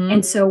 Mm-hmm.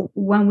 And so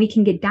when we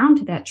can get down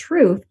to that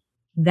truth,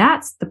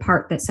 that's the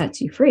part that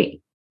sets you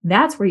free.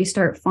 That's where you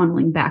start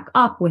funneling back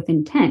up with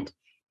intent.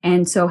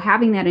 And so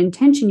having that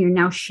intention, you're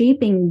now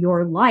shaping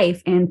your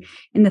life and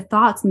the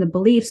thoughts and the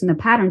beliefs and the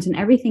patterns and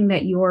everything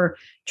that you're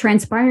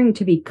transpiring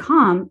to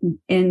become.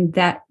 And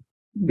that,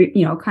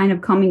 kind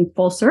of coming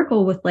full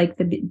circle with like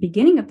the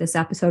beginning of this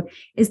episode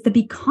is the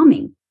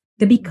becoming.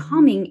 The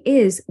becoming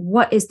is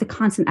what is the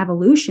constant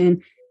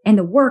evolution and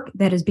the work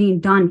that is being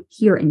done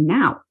here and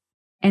now.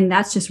 And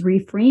that's just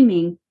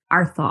reframing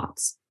our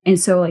thoughts. And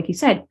so, like you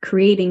said,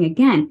 create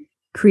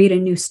a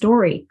new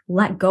story,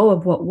 let go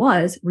of what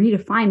was,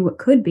 redefine what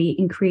could be,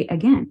 and create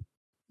again.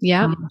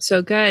 Yeah.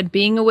 So good.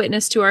 Being a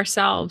witness to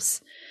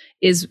ourselves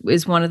is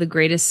one of the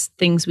greatest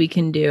things we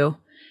can do.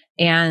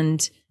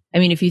 And I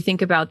mean, if you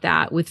think about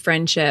that with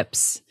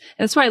friendships,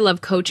 that's why I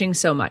love coaching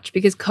so much,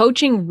 because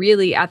coaching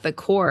really at the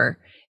core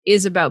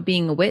is about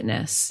being a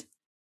witness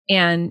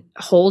and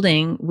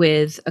holding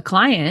with a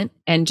client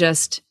and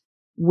just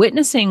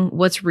witnessing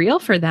what's real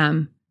for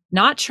them,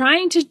 not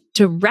trying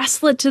to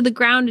wrestle it to the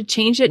ground, to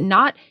change it,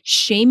 not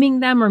shaming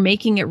them or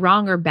making it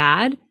wrong or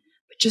bad,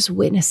 but just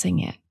witnessing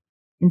it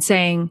and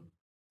saying,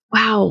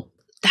 wow,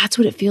 that's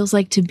what it feels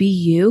like to be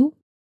you.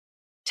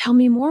 Tell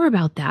me more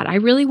about that. I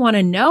really want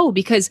to know,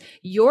 because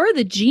you're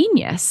the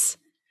genius.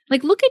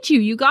 Like, look at you.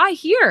 You got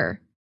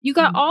here. You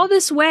got all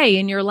this way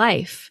in your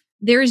life.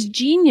 There's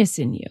genius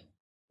in you.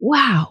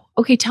 Wow.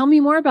 Okay. Tell me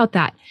more about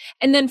that.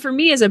 And then for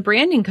me as a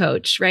branding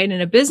coach, right,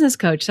 and a business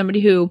coach,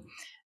 somebody who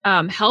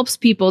helps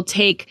people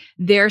take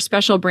their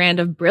special brand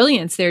of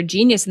brilliance, their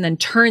genius, and then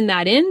turn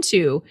that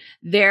into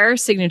their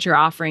signature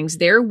offerings,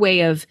 their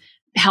way of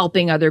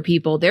helping other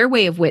people, their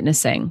way of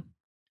witnessing.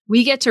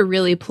 We get to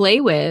really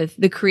play with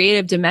the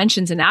creative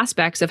dimensions and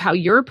aspects of how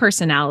your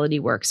personality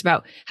works,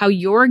 about how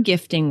your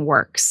gifting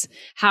works,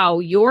 how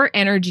your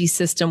energy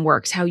system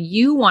works, how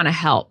you want to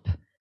help.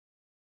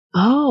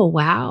 Oh,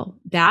 wow.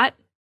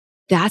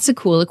 That's a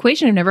cool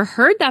equation. I've never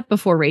heard that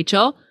before,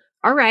 Rachel.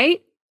 All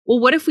right. Well,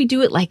 what if we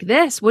do it like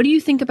this? What do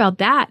you think about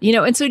that?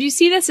 And so do you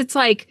see this? It's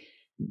like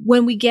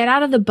when we get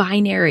out of the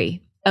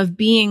binary of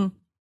being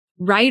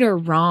right or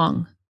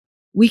wrong,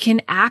 we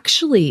can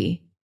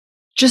actually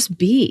just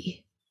be.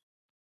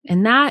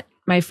 And that,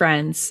 my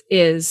friends,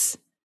 is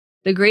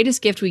the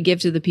greatest gift we give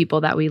to the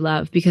people that we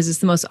love, because it's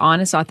the most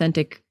honest,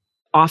 authentic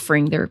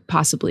offering there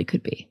possibly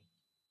could be.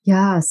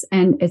 Yes.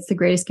 And it's the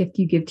greatest gift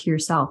you give to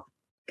yourself,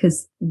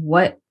 because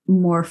what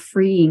more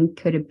freeing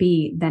could it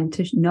be than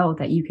to know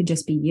that you could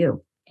just be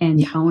you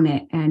and own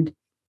it.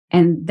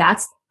 And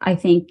that's, I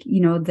think,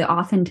 the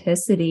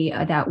authenticity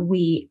that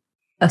we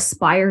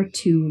aspire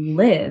to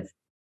live,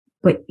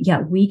 but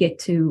yet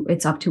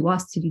it's up to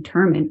us to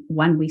determine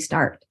when we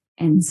start.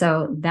 And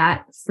so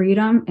that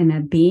freedom and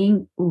that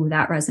being,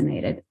 that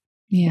resonated.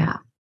 Yeah.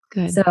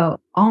 Good. So,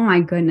 oh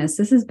my goodness,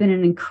 this has been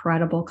an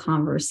incredible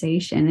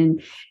conversation.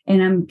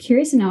 And I'm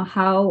curious to know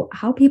how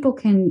people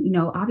can,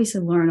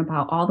 obviously learn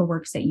about all the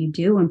works that you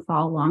do and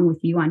follow along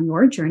with you on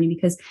your journey,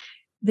 because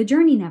the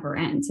journey never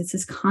ends. It's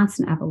this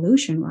constant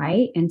evolution,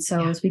 right? And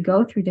so as we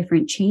go through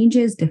different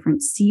changes,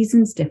 different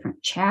seasons,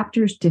 different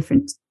chapters,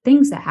 different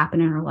things that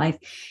happen in our life,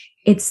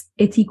 it's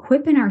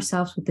equipping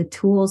ourselves with the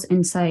tools,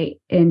 insight,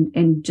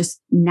 and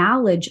just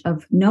knowledge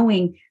of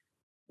knowing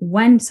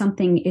when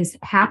something is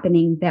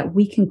happening, that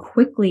we can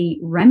quickly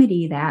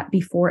remedy that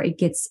before it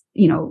gets,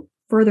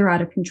 further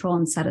out of control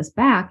and set us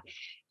back.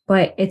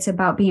 But it's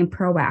about being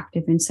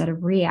proactive instead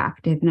of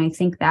reactive. And I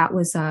think that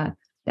was a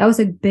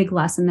big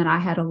lesson that I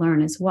had to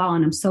learn as well.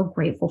 And I'm so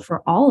grateful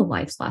for all of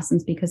life's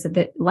lessons, because of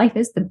it. Life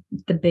is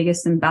the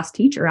biggest and best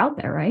teacher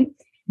out there, right?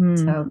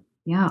 So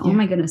yeah. Oh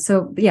my goodness.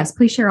 So yes,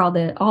 please share all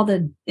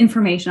the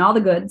information, all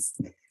the goods.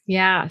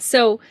 Yeah.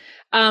 So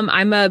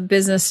I'm a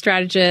business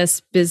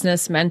strategist,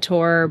 business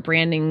mentor,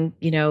 branding,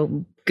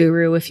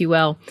 guru, if you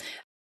will.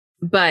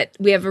 But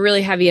we have a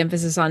really heavy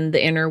emphasis on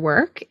the inner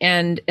work.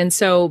 And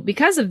so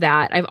because of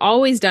that, I've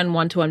always done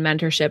one-to-one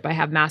mentorship. I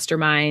have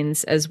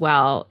masterminds as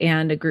well,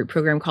 and a group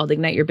program called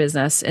Ignite Your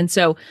Business. And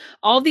so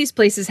all these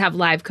places have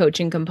live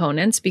coaching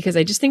components, because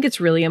I just think it's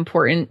really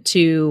important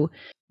to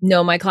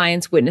know my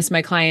clients, witness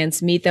my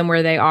clients, meet them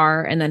where they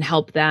are, and then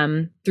help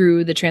them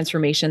through the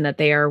transformation that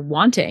they are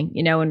wanting,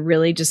 and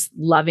really just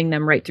loving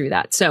them right through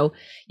that. So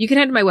you can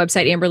head to my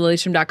website,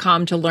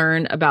 amberlilyestrom.com, to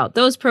learn about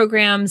those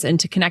programs and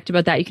to connect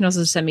about that. You can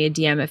also send me a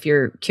DM if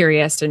you're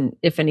curious and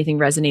if anything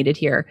resonated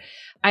here.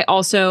 I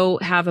also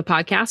have a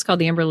podcast called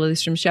The Amber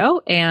Lilyestrom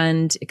Show,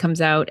 and it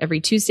comes out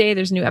every Tuesday.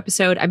 There's a new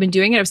episode. I've been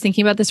doing it. I was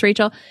thinking about this,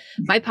 Rachel.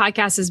 My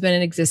podcast has been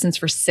in existence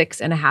for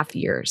 6.5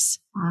 years.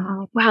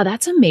 Wow,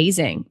 that's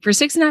amazing. For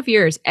 6.5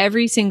 years,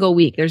 every single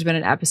week, there's been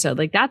an episode.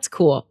 Like, that's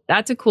cool.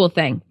 That's a cool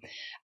thing.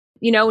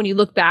 When you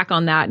look back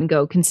on that and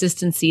go,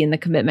 consistency and the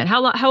commitment.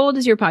 How old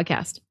is your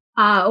podcast?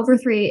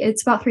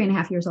 It's about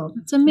 3.5 years old.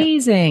 It's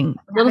amazing.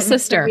 Yep. Little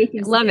sister.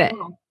 Love it.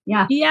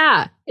 Yeah.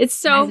 Yeah. It's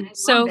so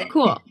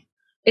cool.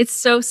 It's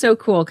so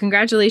cool.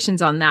 Congratulations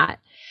on that.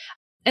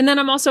 And then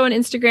I'm also on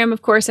Instagram.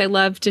 Of course, I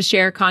love to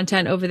share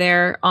content over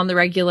there on the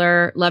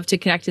regular, love to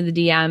connect in the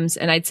DMs.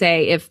 And I'd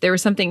say if there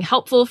was something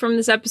helpful from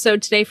this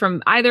episode today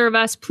from either of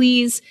us,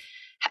 please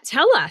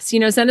tell us,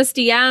 send us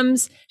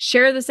DMs,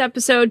 share this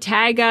episode,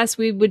 tag us.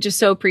 We would just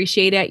so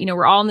appreciate it.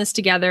 We're all in this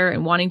together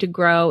and wanting to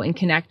grow and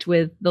connect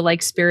with the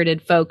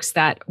like-spirited folks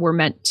that we're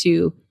meant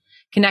to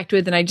connect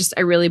with. And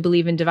I really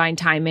believe in divine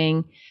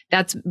timing.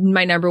 That's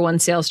my number one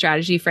sales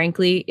strategy,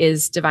 frankly,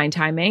 is divine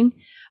timing,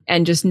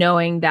 and just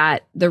knowing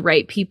that the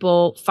right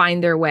people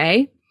find their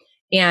way,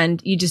 and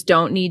you just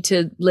don't need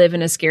to live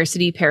in a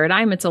scarcity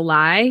paradigm. It's a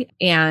lie.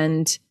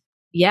 And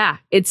yeah,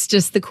 it's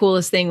just the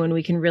coolest thing when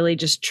we can really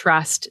just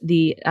trust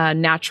the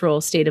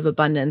natural state of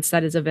abundance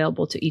that is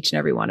available to each and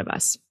every one of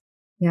us.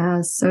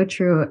 Yeah, so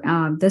true.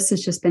 This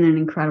has just been an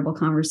incredible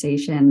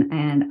conversation.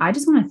 And I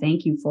just want to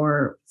thank you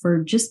for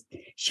just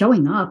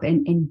showing up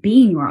and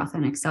being your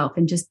authentic self,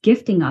 and just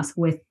gifting us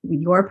with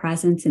your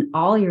presence and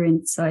all your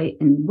insight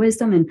and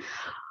wisdom and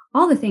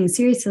all the things.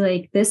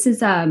 Seriously,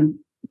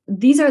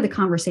 these are the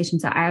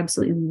conversations that I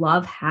absolutely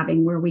love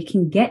having, where we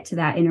can get to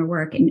that inner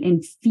work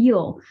and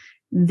feel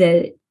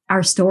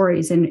our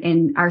stories,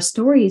 and our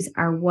stories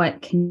are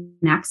what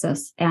connects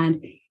us.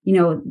 And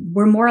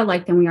we're more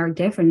alike than we are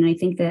different. And I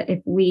think that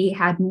if we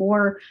had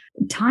more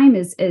time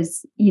as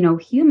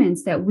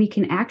humans, that we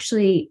can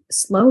actually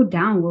slow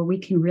down, where we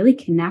can really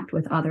connect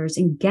with others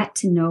and get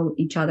to know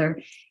each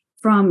other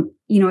from,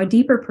 a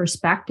deeper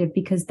perspective,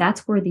 because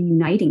that's where the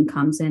uniting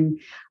comes in.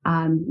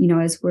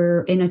 As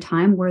we're in a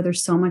time where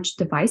there's so much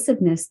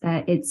divisiveness,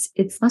 that it's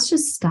let's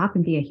just stop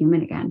and be a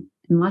human again,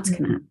 and let's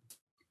connect.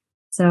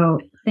 So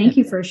thank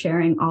you for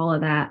sharing all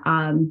of that.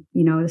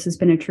 This has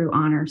been a true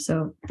honor.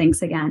 So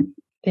thanks again.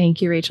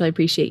 Thank you, Rachel. I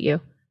appreciate you.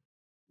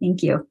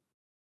 Thank you.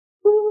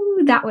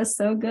 Ooh, that was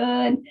so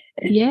good.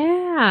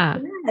 Yeah.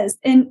 Yes.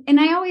 And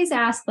I always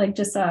ask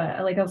just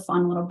a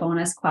fun little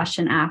bonus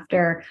question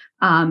after.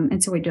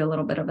 And so we do a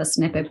little bit of a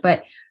snippet,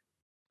 but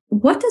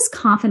what does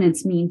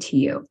confidence mean to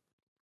you?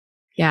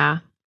 Yeah.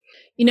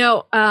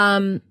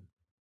 To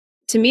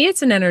me,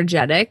 it's an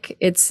energetic,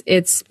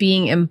 it's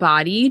being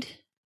embodied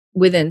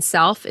within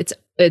self.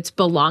 It's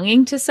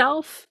belonging to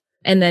self,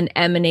 and then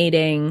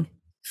emanating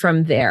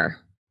from there.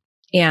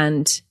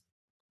 And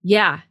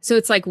yeah, so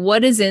it's like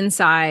what is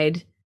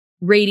inside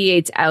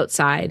radiates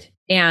outside,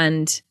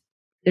 and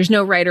there's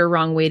no right or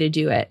wrong way to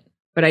do it.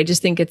 But I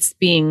just think it's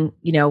being,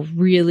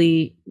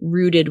 really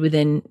rooted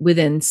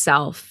within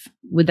self,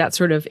 with that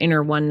sort of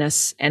inner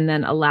oneness, and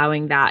then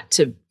allowing that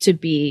to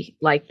be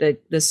like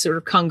the sort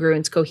of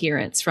congruence,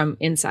 coherence from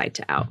inside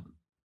to out.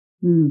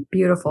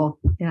 Beautiful.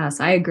 Yes,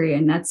 I agree.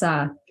 And that's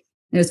it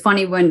was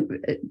funny when,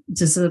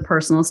 just as a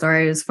personal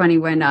story, it was funny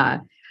when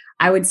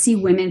I would see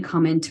women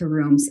come into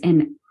rooms,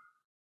 and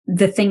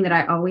the thing that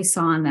I always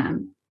saw in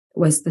them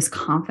was this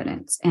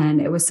confidence.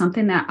 And it was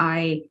something that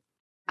I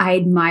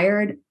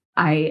admired,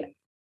 I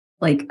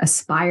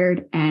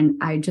aspired, and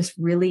I just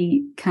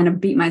really kind of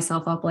beat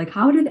myself up. Like,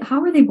 how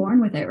were they born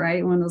with it?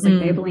 Right. One of those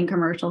Maybelline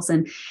commercials.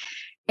 And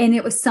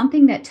it was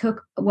something that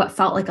took what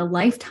felt like a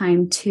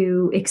lifetime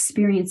to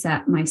experience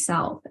that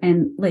myself.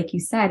 And like you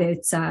said,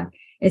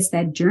 it's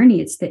that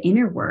journey, it's the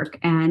inner work.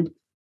 And,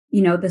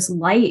 this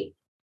light,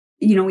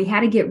 we had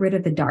to get rid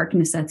of the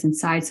darkness that's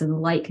inside so the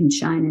light can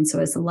shine. And so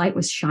as the light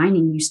was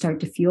shining, you start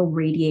to feel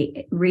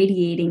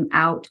radiating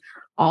out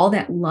all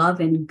that love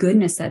and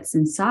goodness that's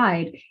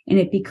inside, and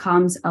it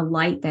becomes a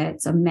light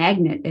that's a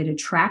magnet. It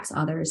attracts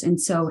others.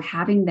 And so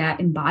having that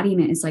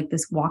embodiment is like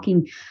this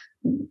walking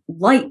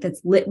light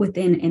that's lit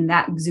within, and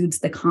that exudes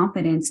the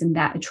confidence, and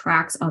that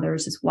attracts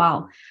others as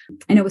well.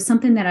 And it was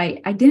something that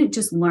I didn't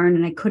just learn,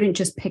 and I couldn't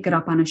just pick it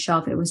up on a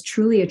shelf. It was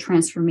truly a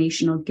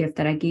transformational gift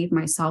that I gave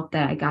myself,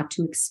 that I got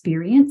to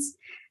experience.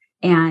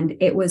 And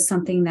it was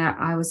something that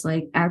I was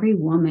like, every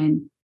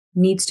woman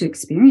needs to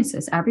experience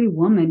this. Every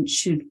woman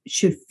should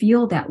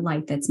feel that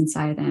light that's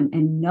inside of them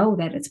and know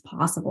that it's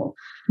possible.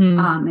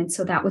 And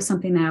so that was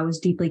something that I was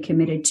deeply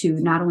committed to,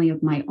 not only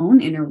of my own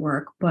inner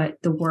work, but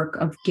the work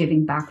of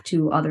giving back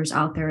to others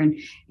out there, and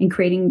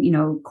creating,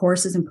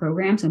 courses and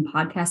programs and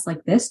podcasts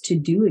like this to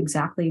do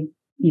exactly,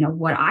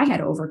 what I had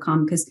to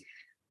overcome. Because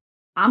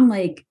I'm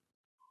like,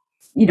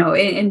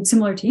 and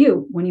similar to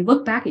you, when you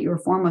look back at your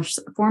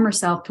former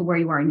self to where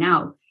you are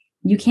now,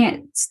 you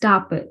can't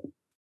stop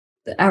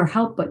or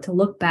help but to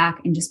look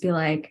back and just be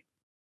like,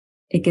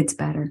 it gets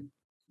better.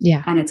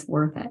 Yeah. And it's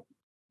worth it.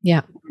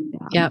 Yeah.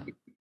 And,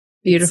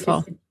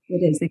 beautiful. It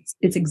is.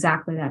 It's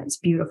exactly that. It's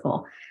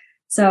beautiful.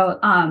 So,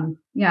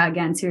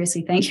 again,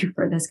 seriously, thank you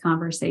for this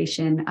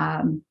conversation.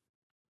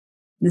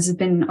 This has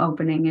been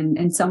opening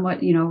and somewhat,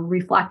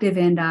 reflective,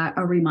 and a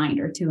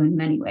reminder too, in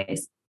many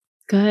ways.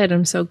 Good.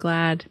 I'm so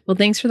glad. Well,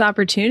 thanks for the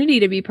opportunity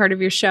to be part of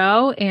your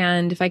show.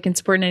 And if I can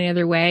support in any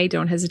other way,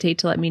 don't hesitate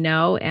to let me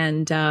know.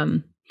 And,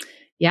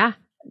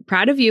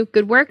 proud of you.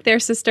 Good work there,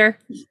 sister.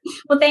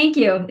 Well, thank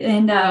you.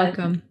 And,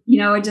 welcome.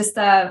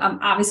 I'm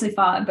obviously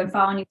been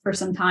following you for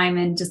some time,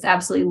 and just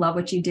absolutely love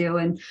what you do.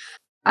 And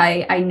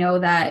I know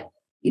that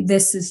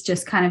this is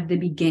just kind of the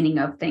beginning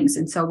of things.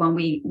 And so when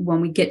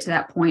we get to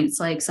that point, it's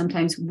like,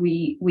 sometimes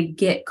we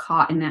get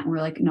caught in that, and we're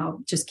like,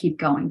 no, just keep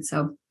going.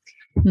 So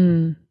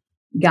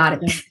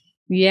got it.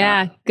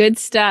 Yeah. Good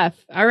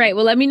stuff. All right.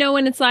 Well, let me know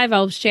when it's live.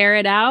 I'll share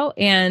it out,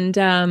 and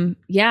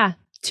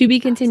to be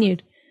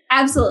continued.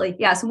 Absolutely.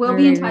 Yes. We'll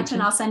be in touch,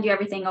 and I'll send you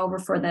everything over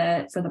for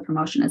the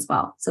promotion as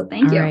well. So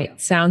thank you. All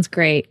right. Sounds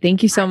great.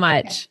 Thank you so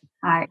much.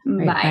 All right.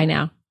 Bye. Bye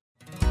now.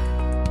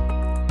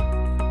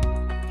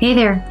 Hey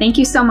there. Thank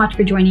you so much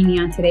for joining me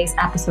on today's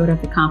episode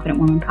of the Confident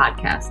Woman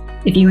Podcast.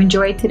 If you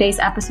enjoyed today's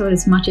episode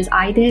as much as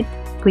I did,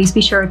 please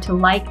be sure to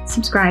like,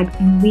 subscribe,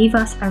 and leave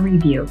us a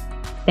review.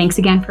 Thanks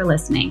again for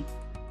listening.